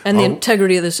democracy, right, and the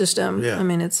integrity of the system. Yeah.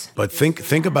 It's. But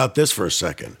think about this for a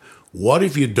second. What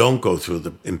if you don't go through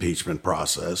the impeachment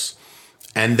process?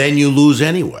 And then you lose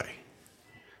anyway.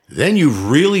 Then you've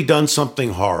really done something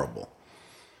horrible.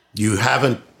 You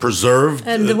haven't preserved.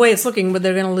 And the way it's looking, but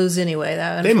they're going to lose anyway.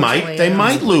 They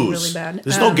might lose. Really bad.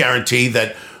 There's no guarantee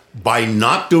that by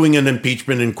not doing an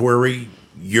impeachment inquiry,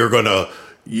 you're going to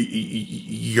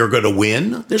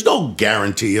win. There's no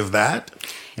guarantee of that.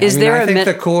 I think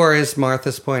the core is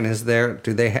Martha's point.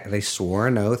 They swore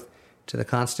an oath to the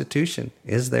Constitution?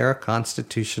 Is there a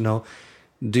constitutional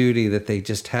duty that they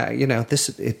just have?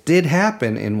 It did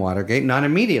happen in Watergate, not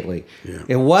immediately. Yeah.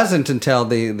 It wasn't until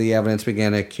the evidence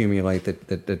began to accumulate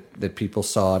that people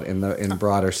saw it in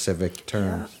broader civic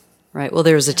terms. Yeah. Right. Well,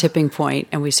 there was a tipping point,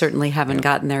 and we certainly haven't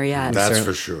gotten there yet. That's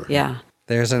for sure. Yeah.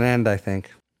 There's an end, I think.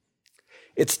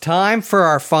 It's time for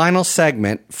our final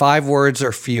segment, 5 Words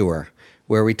or Fewer,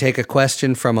 where we take a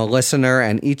question from a listener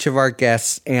and each of our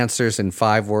guests answers in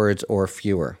 5 words or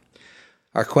fewer.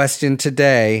 Our question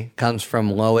today comes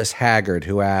from Lois Haggard,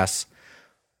 who asks,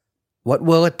 what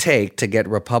will it take to get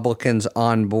Republicans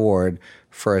on board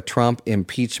for a Trump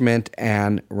impeachment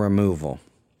and removal?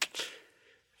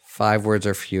 5 words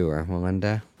or fewer,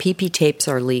 Melinda? PP tapes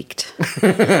are leaked.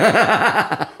 Good.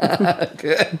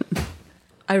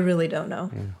 I really don't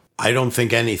know. Yeah. I don't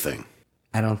think anything.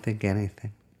 I don't think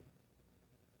anything.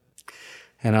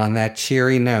 And on that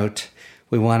cheery note,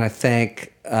 we want to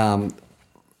thank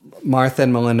Martha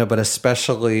and Melinda, but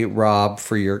especially Rob,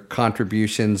 for your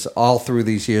contributions all through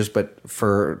these years, but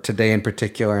for today in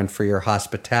particular, and for your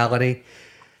hospitality.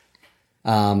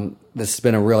 This has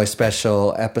been a really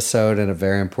special episode and a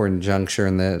very important juncture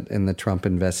in the Trump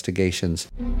investigations.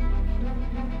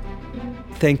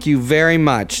 Thank you very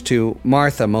much to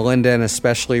Martha, Melinda, and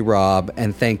especially Rob,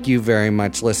 and thank you very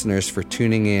much, listeners, for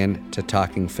tuning in to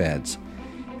Talking Feds.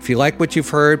 If you like what you've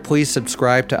heard, please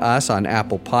subscribe to us on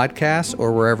Apple Podcasts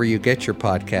or wherever you get your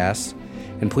podcasts.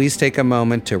 And please take a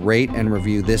moment to rate and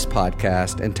review this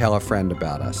podcast and tell a friend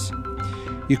about us.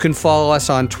 You can follow us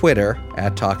on Twitter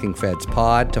at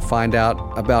TalkingFedsPod to find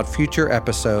out about future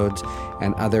episodes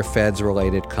and other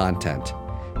Feds-related content.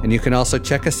 And you can also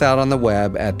check us out on the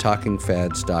web at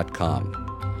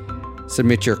TalkingFeds.com.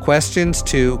 Submit your questions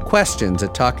to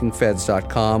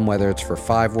questions@TalkingFeds.com, whether it's for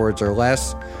 5 words or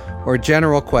less, or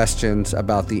general questions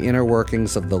about the inner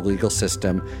workings of the legal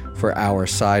system for our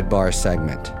sidebar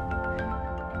segment.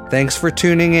 Thanks for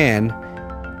tuning in,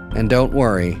 and don't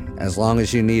worry, as long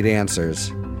as you need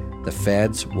answers, the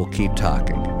Feds will keep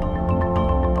talking.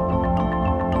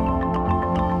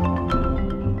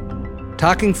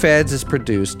 Talking Feds is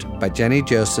produced by Jenny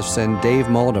Josephson, Dave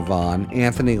Moldovan,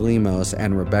 Anthony Lemos,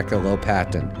 and Rebecca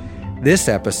Lopatin. This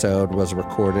episode was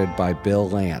recorded by Bill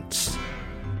Lance.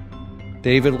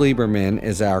 David Lieberman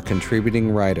is our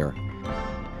contributing writer.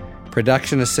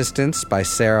 Production assistance by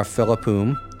Sarah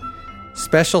Philippum.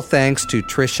 Special thanks to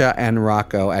Trisha and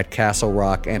Rocco at Castle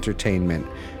Rock Entertainment,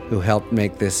 who helped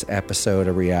make this episode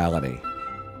a reality.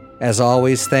 As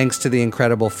always, thanks to the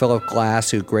incredible Philip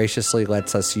Glass, who graciously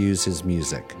lets us use his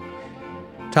music.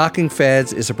 Talking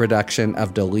Feds is a production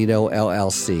of Delito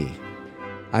LLC.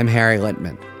 I'm Harry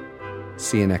Littman.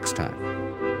 See you next time.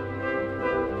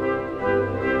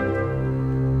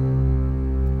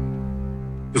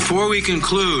 Before we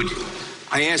conclude,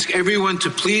 I ask everyone to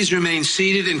please remain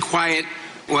seated and quiet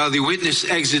while the witness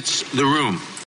exits the room.